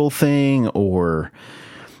spiritual thing or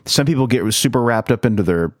some people get super wrapped up into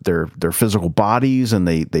their physical bodies, and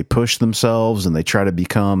they push themselves and they try to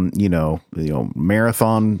become,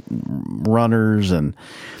 marathon runners. And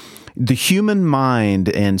the human mind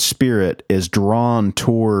and spirit is drawn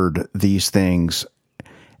toward these things.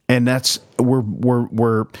 And that's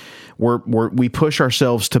we push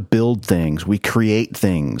ourselves to build things. We create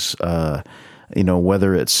things,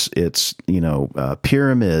 whether it's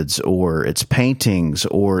pyramids, or it's paintings,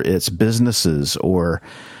 or it's businesses, or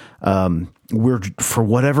for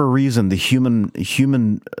whatever reason, the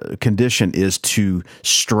human condition is to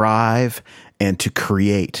strive and to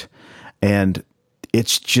create, and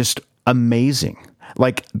it's just amazing.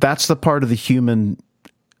 Like, that's the part of the human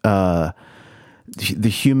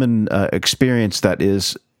experience that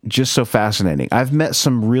is just so fascinating. I've met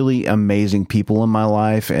some really amazing people in my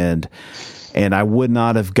life, and I would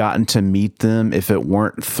not have gotten to meet them if it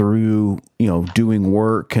weren't through, doing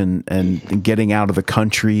work and getting out of the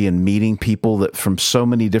country and meeting people that from so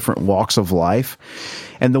many different walks of life.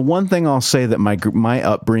 And the one thing I'll say that my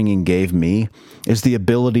upbringing gave me is the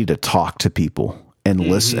ability to talk to people and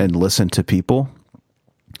listen to people,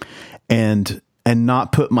 and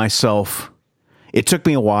not put myself. It took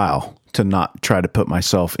me a while to not try to put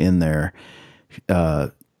myself in there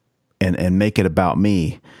and make it about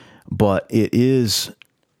me. But it is,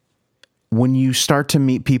 when you start to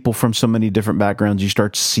meet people from so many different backgrounds, you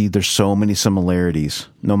start to see there's so many similarities,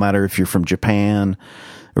 no matter if you're from Japan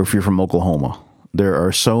or if you're from Oklahoma. There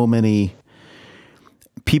are so many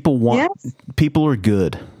people people are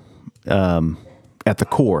good at the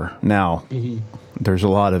core. Now, there's a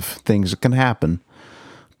lot of things that can happen.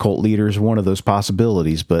 Cult leader is one of those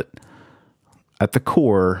possibilities, but at the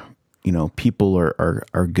core, people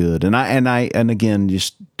are good. And again,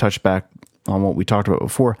 just touch back on what we talked about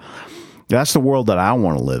before. That's the world that I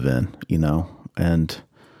want to live in, and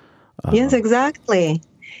yes, exactly.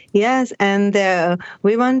 Yes, and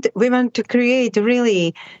we want to create a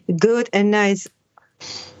really good and nice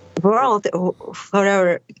world for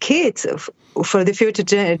our kids, for the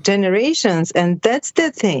future generations, and that's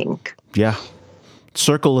the thing. Yeah.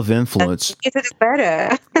 Circle of influence. It's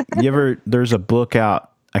better. There's a book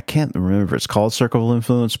out, I can't remember, it's called Circle of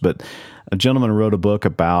Influence, but a gentleman wrote a book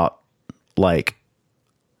about the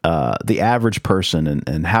average person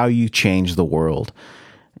and how you change the world.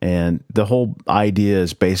 And the whole idea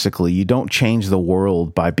is basically, you don't change the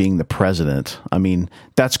world by being the president. I mean,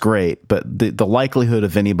 that's great, but the likelihood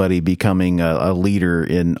of anybody becoming a leader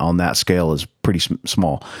on that scale is pretty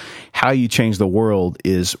small. How you change the world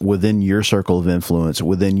is within your circle of influence,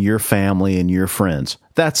 within your family and your friends.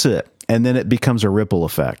 That's it. And then it becomes a ripple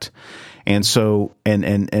effect. And so,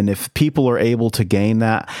 and if people are able to gain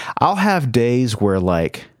that, I'll have days where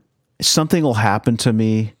something will happen to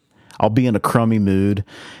me. I'll be in a crummy mood,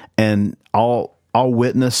 and I'll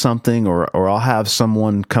witness something, or I'll have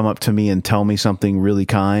someone come up to me and tell me something really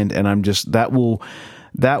kind, and I'm just, that will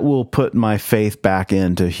put my faith back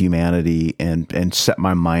into humanity and set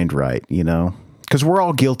my mind right, because we're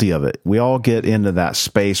all guilty of it. We all get into that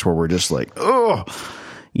space where we're just like, oh,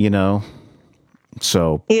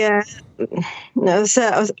 so. Yeah. No,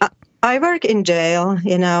 so I work in jail,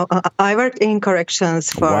 I work in corrections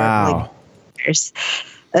for years.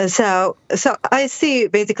 So I see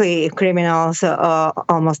basically criminals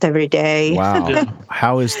almost every day. Wow.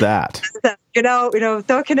 How is that?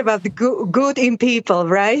 Talking about the good in people,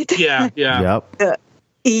 right? Yeah. Yep.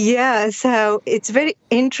 So it's very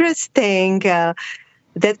interesting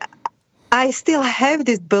that I still have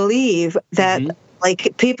this belief that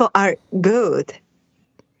people are good.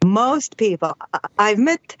 Most people. I've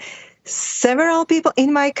met several people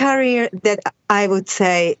in my career that I would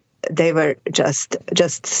say they were just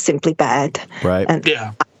simply bad. Right. And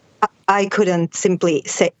I couldn't simply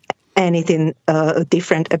say anything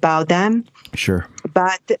different about them. Sure.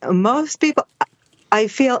 But most people, I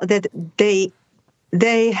feel that they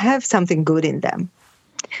have something good in them.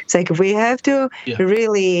 It's like we have to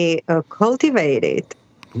really cultivate it.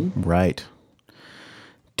 Right.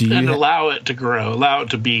 Allow it to grow, allow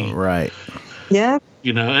it to be. Right. Yeah.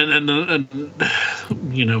 And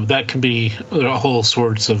that can be all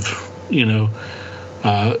sorts of,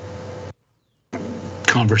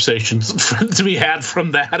 conversations to be had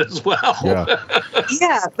from that as well.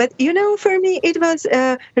 Yeah, but for me, it was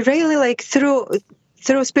really through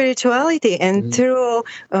spirituality and through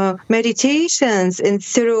meditations and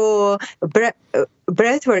through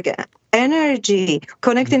breathwork, energy,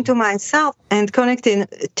 connecting to myself and connecting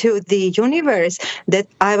to the universe, that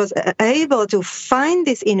I was able to find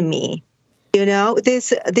this in me.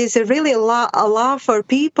 This really a love for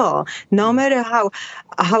people, no matter how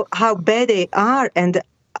bad they are and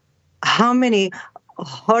how many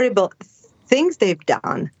horrible things they've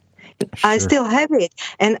done. I Sure. still have it,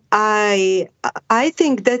 and I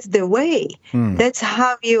think that's the way. That's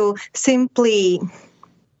how you simply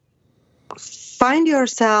find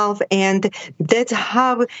yourself, and that's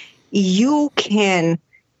how you can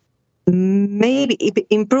maybe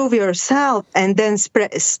improve yourself and then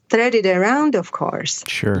spread it around, of course.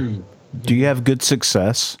 Sure. Do you have good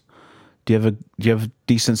success? Do you have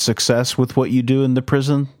decent success with what you do in the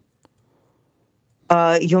prison?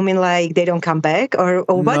 You mean like they don't come back, or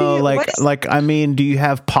what? No, what is, I mean, do you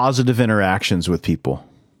have positive interactions with people?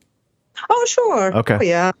 oh, sure. Okay. Oh,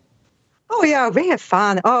 yeah. Oh, yeah, we have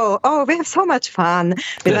fun. Oh, we have so much fun.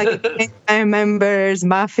 We like gang members,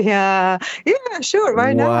 mafia. Yeah, sure.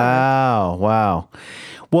 Why not? Wow. Well,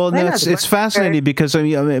 Why no, not? it's fascinating because I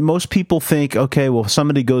mean, most people think, okay, well, if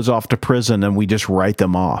somebody goes off to prison and we just write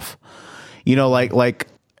them off. You know, like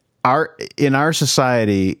in our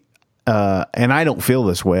society, and I don't feel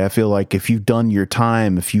this way. I feel like if you've done your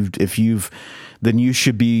time, then you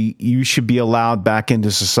should be allowed back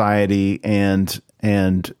into society and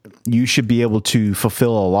you should be able to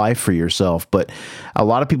fulfill a life for yourself. But a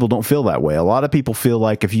lot of people don't feel that way. A lot of people feel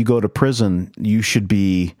like if you go to prison, you should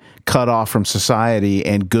be cut off from society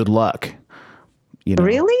and good luck. You know?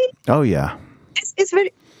 Really? Oh yeah. It's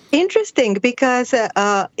very interesting because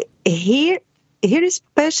here,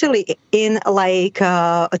 especially in like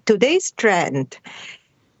today's trend,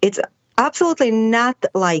 it's absolutely not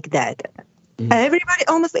like that. Everybody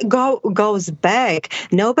almost goes back.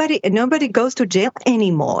 Nobody goes to jail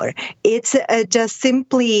anymore. It's just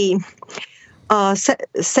simply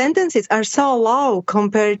sentences are so low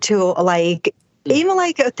compared to like even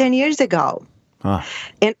like 10 years ago. Huh.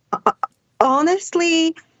 And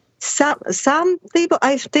honestly, some people,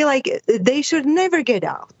 I feel like they should never get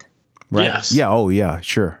out. Right. Yes. Yeah. Oh yeah.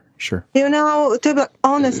 Sure. You know, to be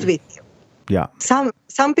honest with you. Yeah. Some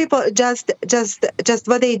people just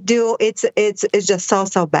what they do, it's just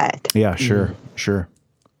so bad. Yeah. Sure.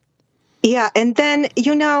 Yeah, and then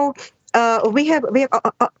you know we have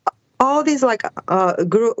all these like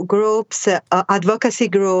groups, advocacy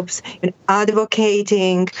groups,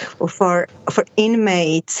 advocating for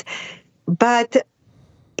inmates, but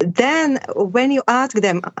then when you ask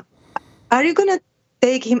them, are you gonna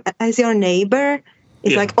take him as your neighbor?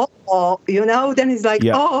 It's like, you know, then it's like,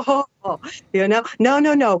 you know,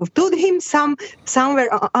 no, put him somewhere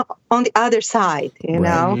on the other side, you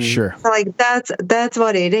know. Sure. So like that's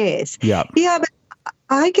what it is. Yeah. Yeah, but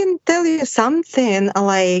I can tell you something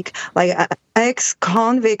like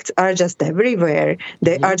ex-convicts are just everywhere.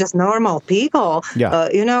 They are just normal people. Yeah.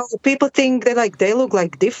 You know, people think that like they look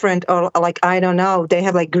like different or like I don't know, they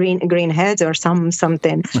have like green heads or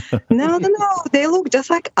something. No, they look just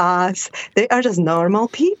like us. They are just normal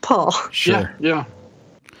people. Sure. Yeah.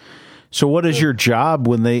 So what is your job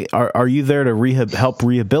when they are you there to help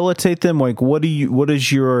rehabilitate them? Like what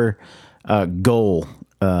is your goal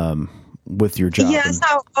with your job? Yeah,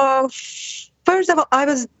 so first of all, I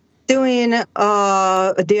was doing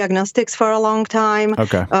diagnostics for a long time.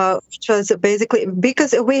 Okay. Which was basically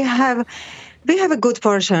because we have a good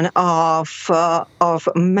portion of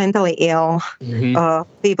mentally ill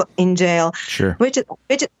people in jail. Sure. Which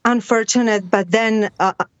is unfortunate, but then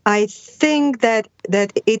I think that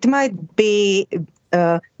it might be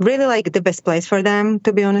really like the best place for them,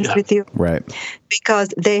 to be honest with you. Right. Because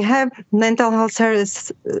they have mental health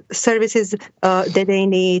services that they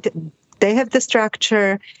need. They have the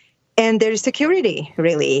structure, and there is security,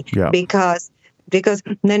 really. Yeah. Because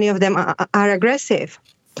many of them are aggressive.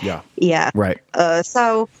 Yeah. Yeah. Right.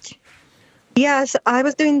 So, yes, I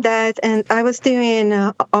was doing that, and I was doing,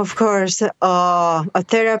 of course, a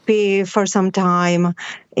therapy for some time,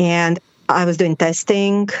 and I was doing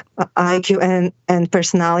testing, IQ and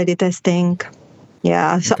personality testing.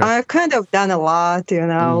 Yeah, so Okay. I've kind of done a lot, you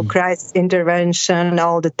know, crisis intervention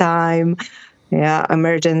all the time. Yeah,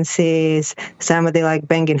 emergencies, somebody like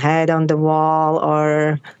banging head on the wall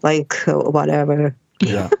or like whatever.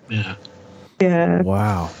 Yeah. Yeah.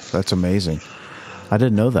 Wow, that's amazing. I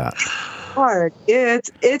didn't know that. Hard.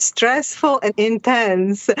 It's stressful and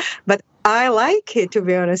intense, but I like it, to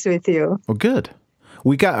be honest with you. Well, good.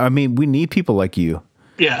 We need people like you.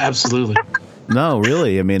 Yeah, absolutely. No,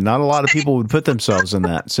 really. I mean, not a lot of people would put themselves in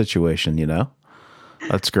that situation, you know?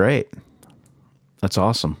 That's great. That's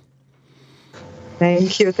awesome.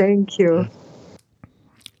 Thank you.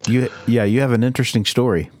 You have an interesting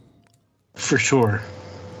story. For sure.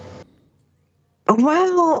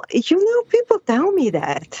 Well, you know, people tell me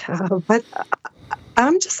that, but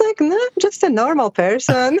I'm just like, no, I'm just a normal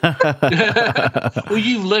person. Well,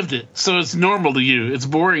 you've lived it, so it's normal to you. It's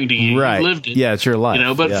boring to you. Right. You've lived it. Yeah, it's your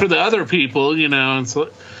life. But for the other people,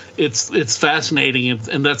 it's fascinating,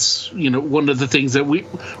 and that's one of the things that we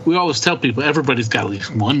always tell people. Everybody's got at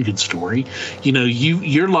least one good story.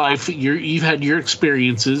 Your life, you've had your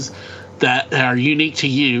experiences that are unique to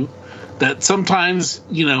you. That sometimes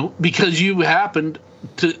because it happened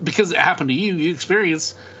to you, you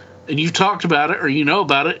experienced. And you've talked about it or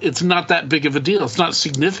about it, it's not that big of a deal. It's not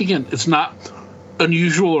significant. It's not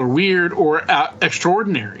unusual or weird or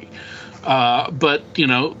extraordinary. But,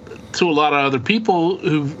 to a lot of other people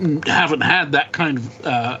who haven't had that kind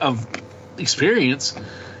of experience,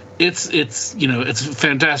 it's a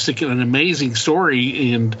fantastic and an amazing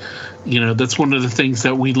story. And, that's one of the things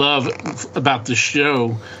that we love about the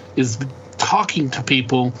show is talking to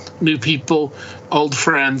people, new people, old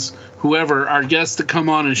friends, whoever, our guests that come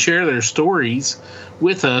on and share their stories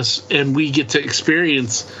with us, and we get to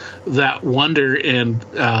experience that wonder and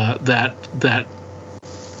that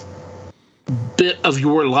bit of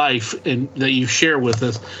your life and that you share with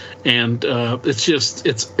us. And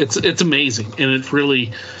it's amazing, and it's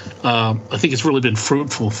really I think it's really been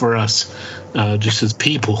fruitful for us just as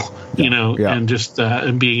people, and just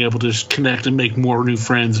and being able to just connect and make more new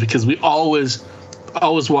friends, because we always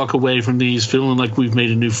walk away from these feeling like we've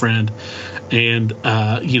made a new friend, and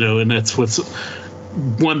and that's what's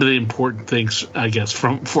one of the important things, I guess,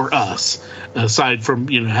 for us, aside from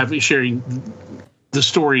sharing the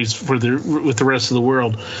stories with the rest of the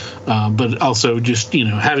world, but also just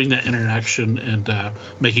having that interaction and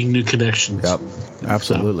making new connections. Yep,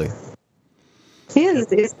 absolutely.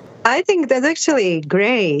 Yes, I think that's actually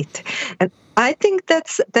great, and I think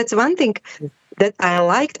that's one thing that I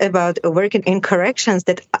liked about working in corrections,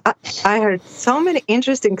 that I heard so many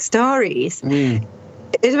interesting stories.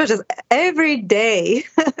 It was just every day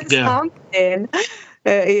something.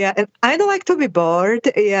 And I don't like to be bored.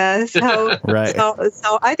 Yeah, so right.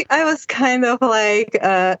 So I think I was kind of like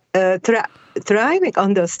thriving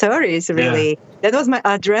on those stories. Really, that was my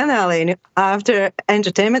adrenaline after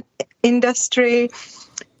entertainment industry.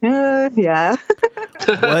 Yeah.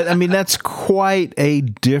 Well, I mean, that's quite a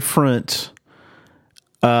different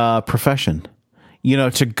profession.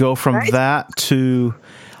 To go from that to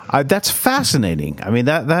that's fascinating. I mean,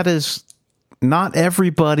 that is. Not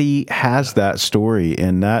everybody has that story,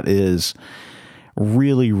 and that is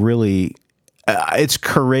really, really, it's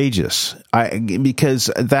courageous.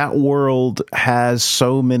 Because that world has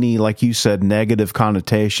so many, like you said, negative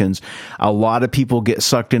connotations. A lot of people get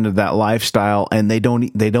sucked into that lifestyle, and they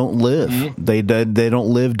don't live. Mm-hmm. They don't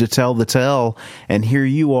live to tell the tale. And here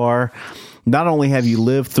you are. Not only have you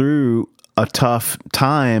lived through a tough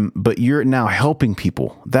time, but you're now helping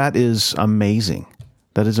people. That is amazing.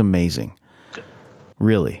 That is amazing.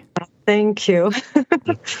 Really. Thank you.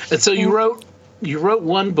 And so you wrote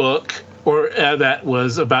one book, or that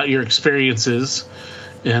was about your experiences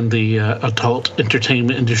in the adult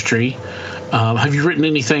entertainment industry. Have you written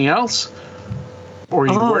anything else? Or are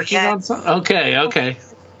you working on something? Okay.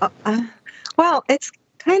 Well, it's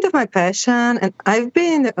kind of my passion, and I've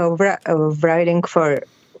been writing for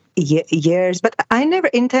years, but I never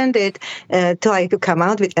intended to come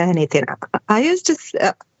out with anything.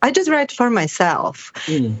 I just write for myself.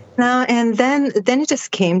 Now and then it just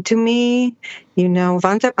came to me.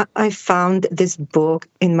 One time I found this book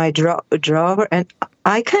in my drawer, and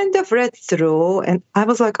I kind of read through, and I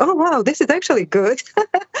was like, "Oh wow, this is actually good."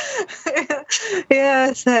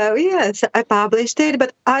 Yes, I published it,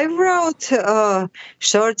 but I wrote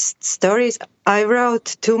short stories. I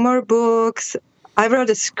wrote 2 more books. I wrote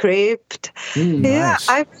a script. Nice.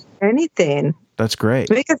 I wrote anything. That's great.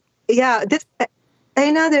 Because this.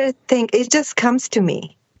 Another thing, it just comes to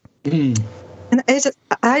me, and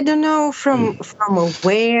I don't know from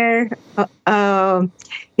where. I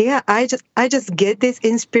just get this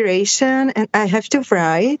inspiration, and I have to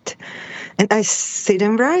write, and I sit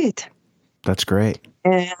and write. That's great.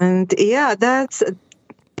 And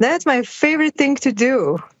that's my favorite thing to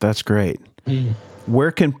do. That's great.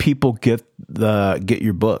 Where can people get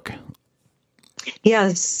your book?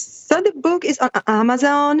 Yes. So the book is on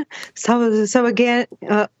Amazon. So again,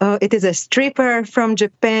 it is a stripper from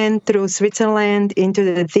Japan through Switzerland into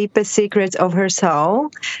the deepest secrets of her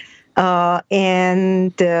soul. You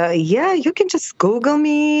can just Google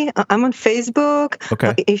me. I'm on Facebook.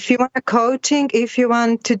 Okay. If you want a coaching, if you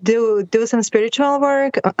want to do some spiritual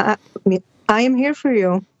work, I am here for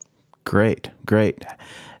you. Great.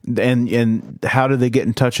 And how do they get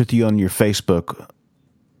in touch with you on your Facebook?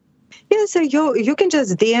 Yeah, so you can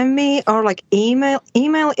just DM me or email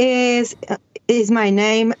is is my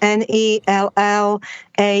name, NELLAHMX,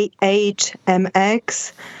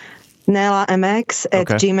 NallahMX at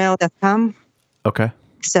gmail.com. Okay.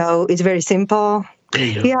 So it's very simple. There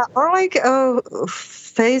you go. Yeah, or like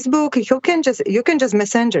Facebook, you can just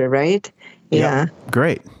messenger, right? Yeah. Yep.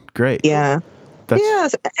 Great. Yeah.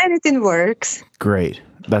 Yes, anything works. Great.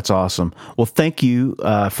 That's awesome. Well, thank you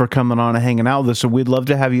for coming on and hanging out with us. And we'd love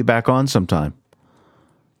to have you back on sometime.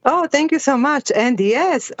 Oh, thank you so much. And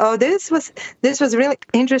yes, this was really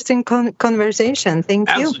interesting conversation. Thank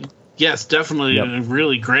you. Yes, definitely a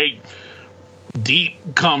really great,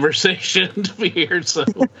 deep conversation to be here. So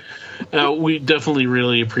we definitely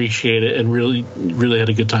really appreciate it and really, really had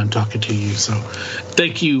a good time talking to you. So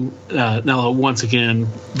thank you, Nallah, once again,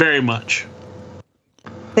 very much.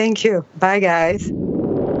 Thank you. Bye, guys.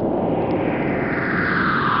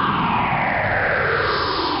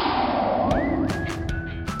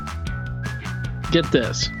 Get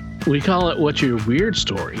this. We call it What's Your Weird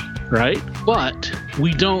Story, right? But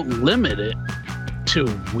we don't limit it to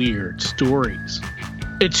weird stories.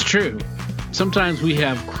 It's true. Sometimes we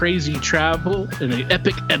have crazy travel and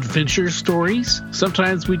epic adventure stories.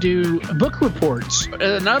 Sometimes we do book reports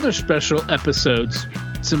and other special episodes.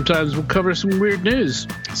 Sometimes we'll cover some weird news.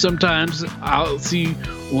 Sometimes I'll see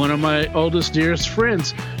one of my oldest, dearest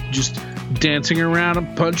friends just dancing around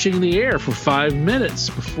and punching the air for 5 minutes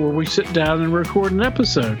before we sit down and record an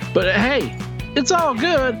episode. But hey, it's all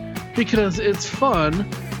good because it's fun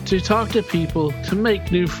to talk to people, to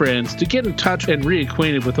make new friends, to get in touch and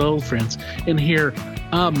reacquainted with old friends and hear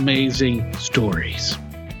amazing stories.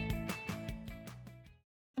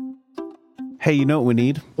 Hey, you know what we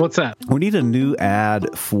need? What's that? We need a new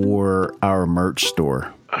ad for our merch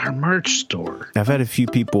store. Our merch store. I've had a few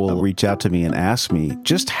people reach out to me and ask me,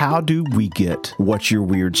 just how do we get What's Your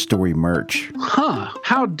Weird Story merch?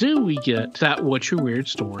 How do we get that What's Your Weird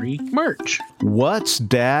Story merch? What's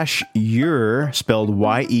dash your, spelled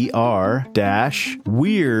Y-E-R, dash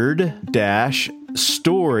weird dash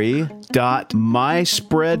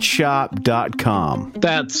story.myspreadshop.com.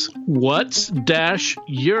 That's what's dash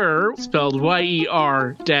your, spelled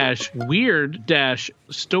Y-E-R dash weird dash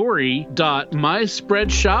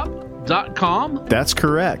story.myspreadshop.com. That's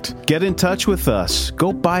correct. Get in touch with us.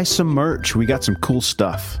 Go buy some merch. We got some cool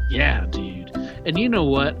stuff. Yeah, dude. And you know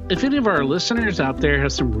what? If any of our listeners out there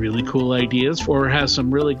have some really cool ideas or has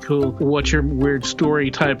some really cool What's Your Weird Story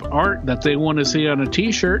type art that they want to see on a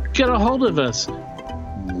t-shirt, get a hold of us.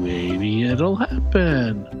 Maybe it'll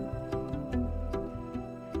happen.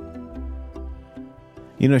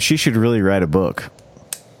 You know, she should really write a book.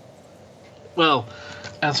 Well,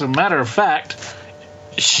 as a matter of fact,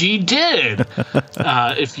 she did.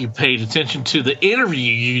 If you paid attention to the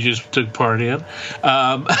interview you just took part in.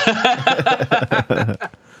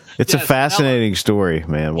 It's a fascinating story,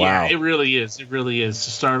 man. Wow. Yeah, it really is. It really is.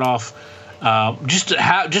 To start off, just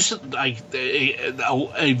like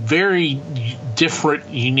a very different,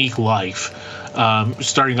 unique life.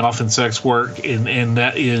 Starting off in sex work, and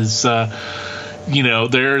that is,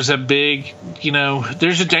 there's a big,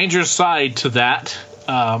 there's a dangerous side to that.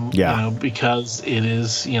 Because it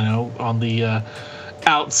is, on the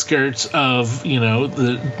outskirts of,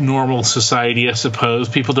 the normal society, I suppose.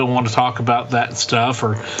 People don't want to talk about that stuff,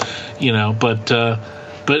 or,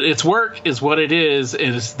 but its work is what it is,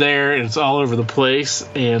 and it's there, and it's all over the place.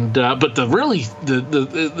 And but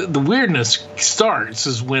the weirdness starts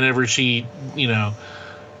is whenever she,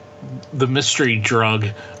 the mystery drug,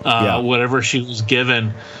 whatever she was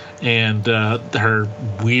given. And her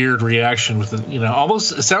weird reaction with it,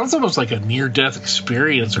 it sounds almost like a near-death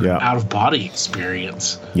experience or an out-of-body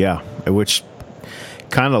experience. Yeah, which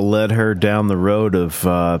kind of led her down the road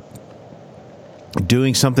of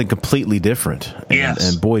doing something completely different. And,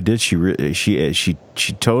 yes. And boy, did she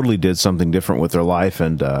totally did something different with her life,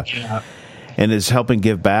 and is helping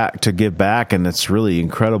give back, and it's really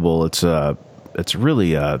incredible. It's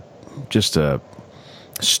really just a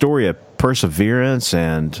story of perseverance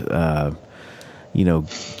and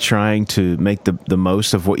trying to make the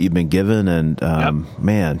most of what you've been given, and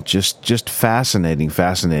man, just fascinating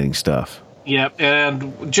stuff. Yep,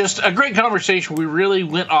 and just a great conversation. We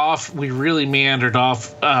really meandered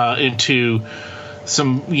off into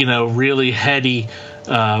some really heady,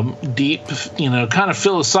 deep, kind of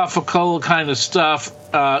philosophical kind of stuff.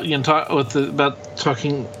 Talking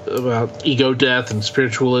about ego death and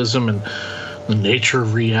spiritualism and the nature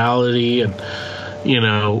of reality, and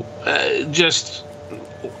it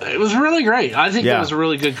was really great. I think it was a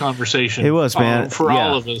really good conversation. It was, man, for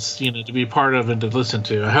all of us, to be part of and to listen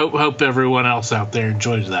to. I hope everyone else out there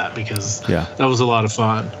enjoys that, because that was a lot of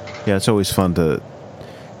fun. Yeah, it's always fun to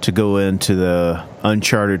to go into the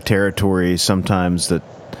uncharted territories sometimes that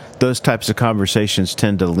those types of conversations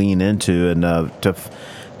tend to lean into, and to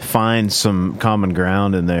find some common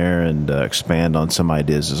ground in there and expand on some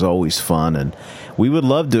ideas is always fun. And we would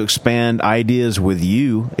love to expand ideas with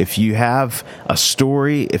you. If you have a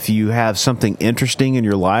story, if you have something interesting in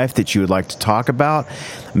your life that you would like to talk about,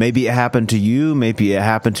 maybe it happened to you, maybe it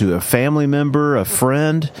happened to a family member, a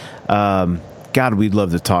friend, God, we'd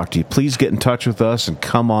love to talk to you. Please get in touch with us and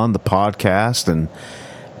come on the podcast and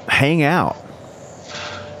hang out.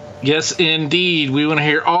 Yes, indeed. We want to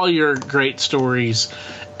hear all your great stories.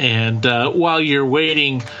 And while you're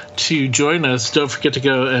waiting to join us, don't forget to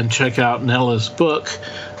go and check out Nallah's book,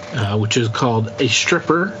 which is called A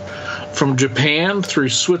Stripper from Japan through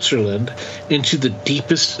Switzerland into the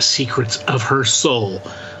Deepest Secrets of Her Soul.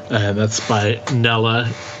 And that's by Nallah,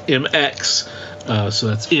 MX. So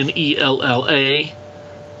that's Nella,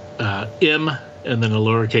 M, and then a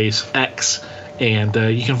lowercase x. And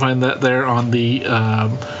you can find that there on the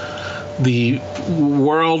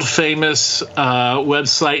world-famous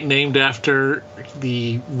website named after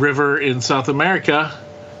the river in South America,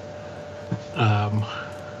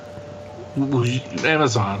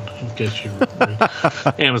 Amazon. I guess you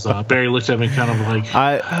Amazon. Barry looked at me kind of like,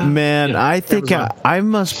 I think I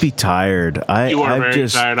must be tired. You are I'm very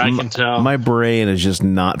tired, I can tell. My brain is just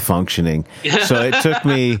not functioning. So it took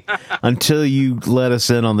me until you let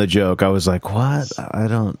us in on the joke. I was like, what?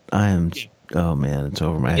 Oh man, it's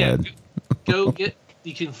over my head.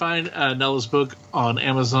 You can find Nallah's book on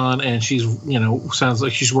Amazon, and she's, sounds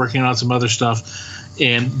like she's working on some other stuff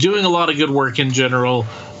and doing a lot of good work in general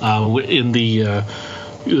in the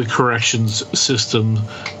corrections system.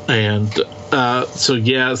 And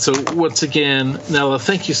so once again, Nallah,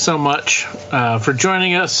 thank you so much for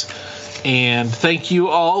joining us, and thank you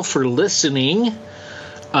all for listening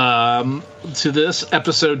to this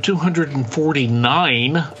episode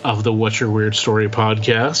 249 of the What's Your Weird Story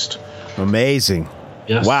podcast. Amazing.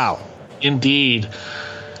 Yes. Wow. Indeed.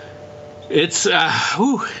 It's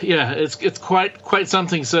it's quite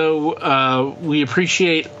something. So we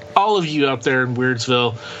appreciate all of you out there in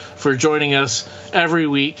Weirdsville for joining us every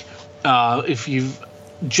week. If you've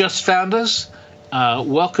just found us,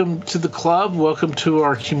 welcome to the club. Welcome to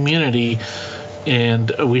our community,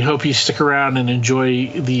 and we hope you stick around and enjoy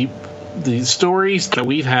the stories that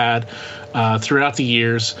we've had throughout the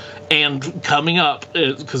years and coming up,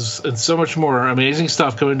 because and so much more amazing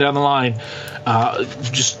stuff coming down the line.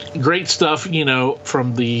 Just great stuff,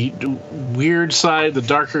 from the weird side, the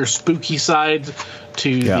darker, spooky side,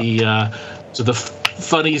 to the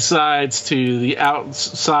funny sides, to the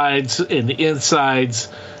outsides and the insides,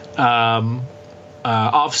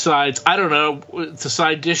 offsides. I don't know, to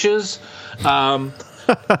side dishes.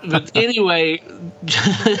 But anyway,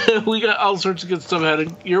 we got all sorts of good stuff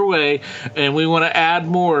headed your way, and we want to add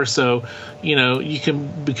more. So, you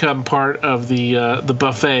can become part of the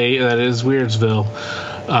buffet that is Weirdsville.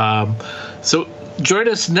 So join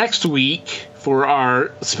us next week for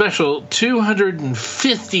our special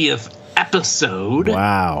 250th episode.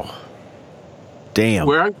 Wow. Damn.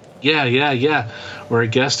 Where our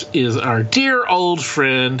guest is our dear old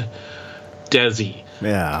friend, Desi.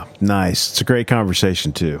 Yeah, nice. It's a great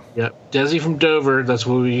conversation, too. Yep. Desi from Dover. That's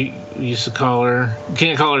what we used to call her. We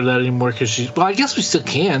can't call her that anymore because I guess we still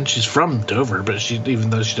can. She's from Dover, but even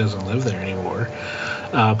though she doesn't live there anymore.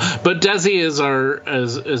 But Desi is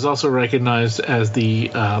also recognized as the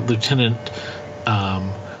lieutenant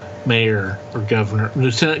mayor or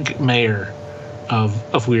lieutenant mayor of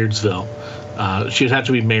Weirdsville. She'd have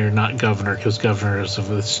to be mayor, not governor, because governor is of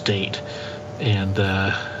the state. And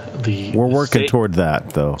we're working toward that,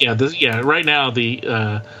 though. Right now,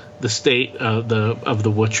 the state of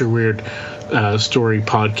the What's Your Weird Story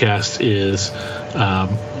podcast is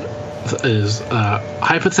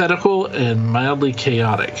hypothetical and mildly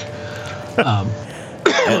chaotic.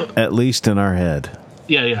 At least in our head.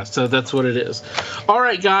 Yeah. So that's what it is. All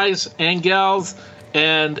right, guys and gals,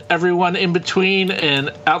 and everyone in between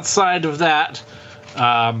and outside of that.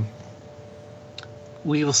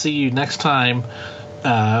 We will see you next time.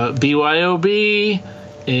 BYOB,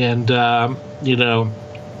 and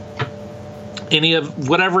any of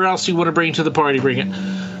whatever else you want to bring to the party, bring it.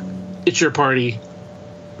 It's your party.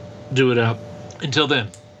 Do it up. Until then,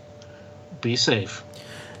 be safe.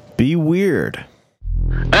 Be weird.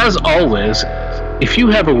 As always, if you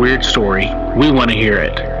have a weird story, we want to hear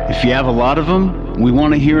it. If you have a lot of them, we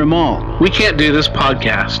want to hear them all. We can't do this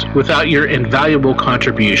podcast without your invaluable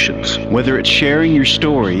contributions. Whether it's sharing your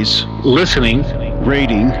stories, listening,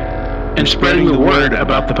 rating, and spreading the word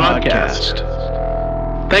about the podcast.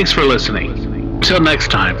 Thanks for listening. Until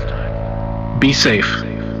next time, be safe.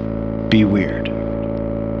 be weird.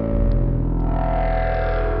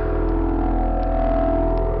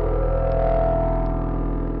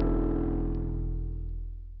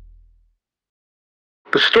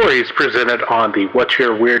 The stories presented on the What's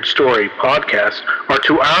Your Weird Story podcast are,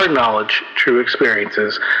 to our knowledge, true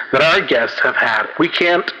experiences that our guests have had. We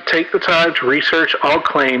can't take the time to research all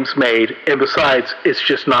claims made, and besides, it's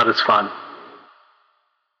just not as fun.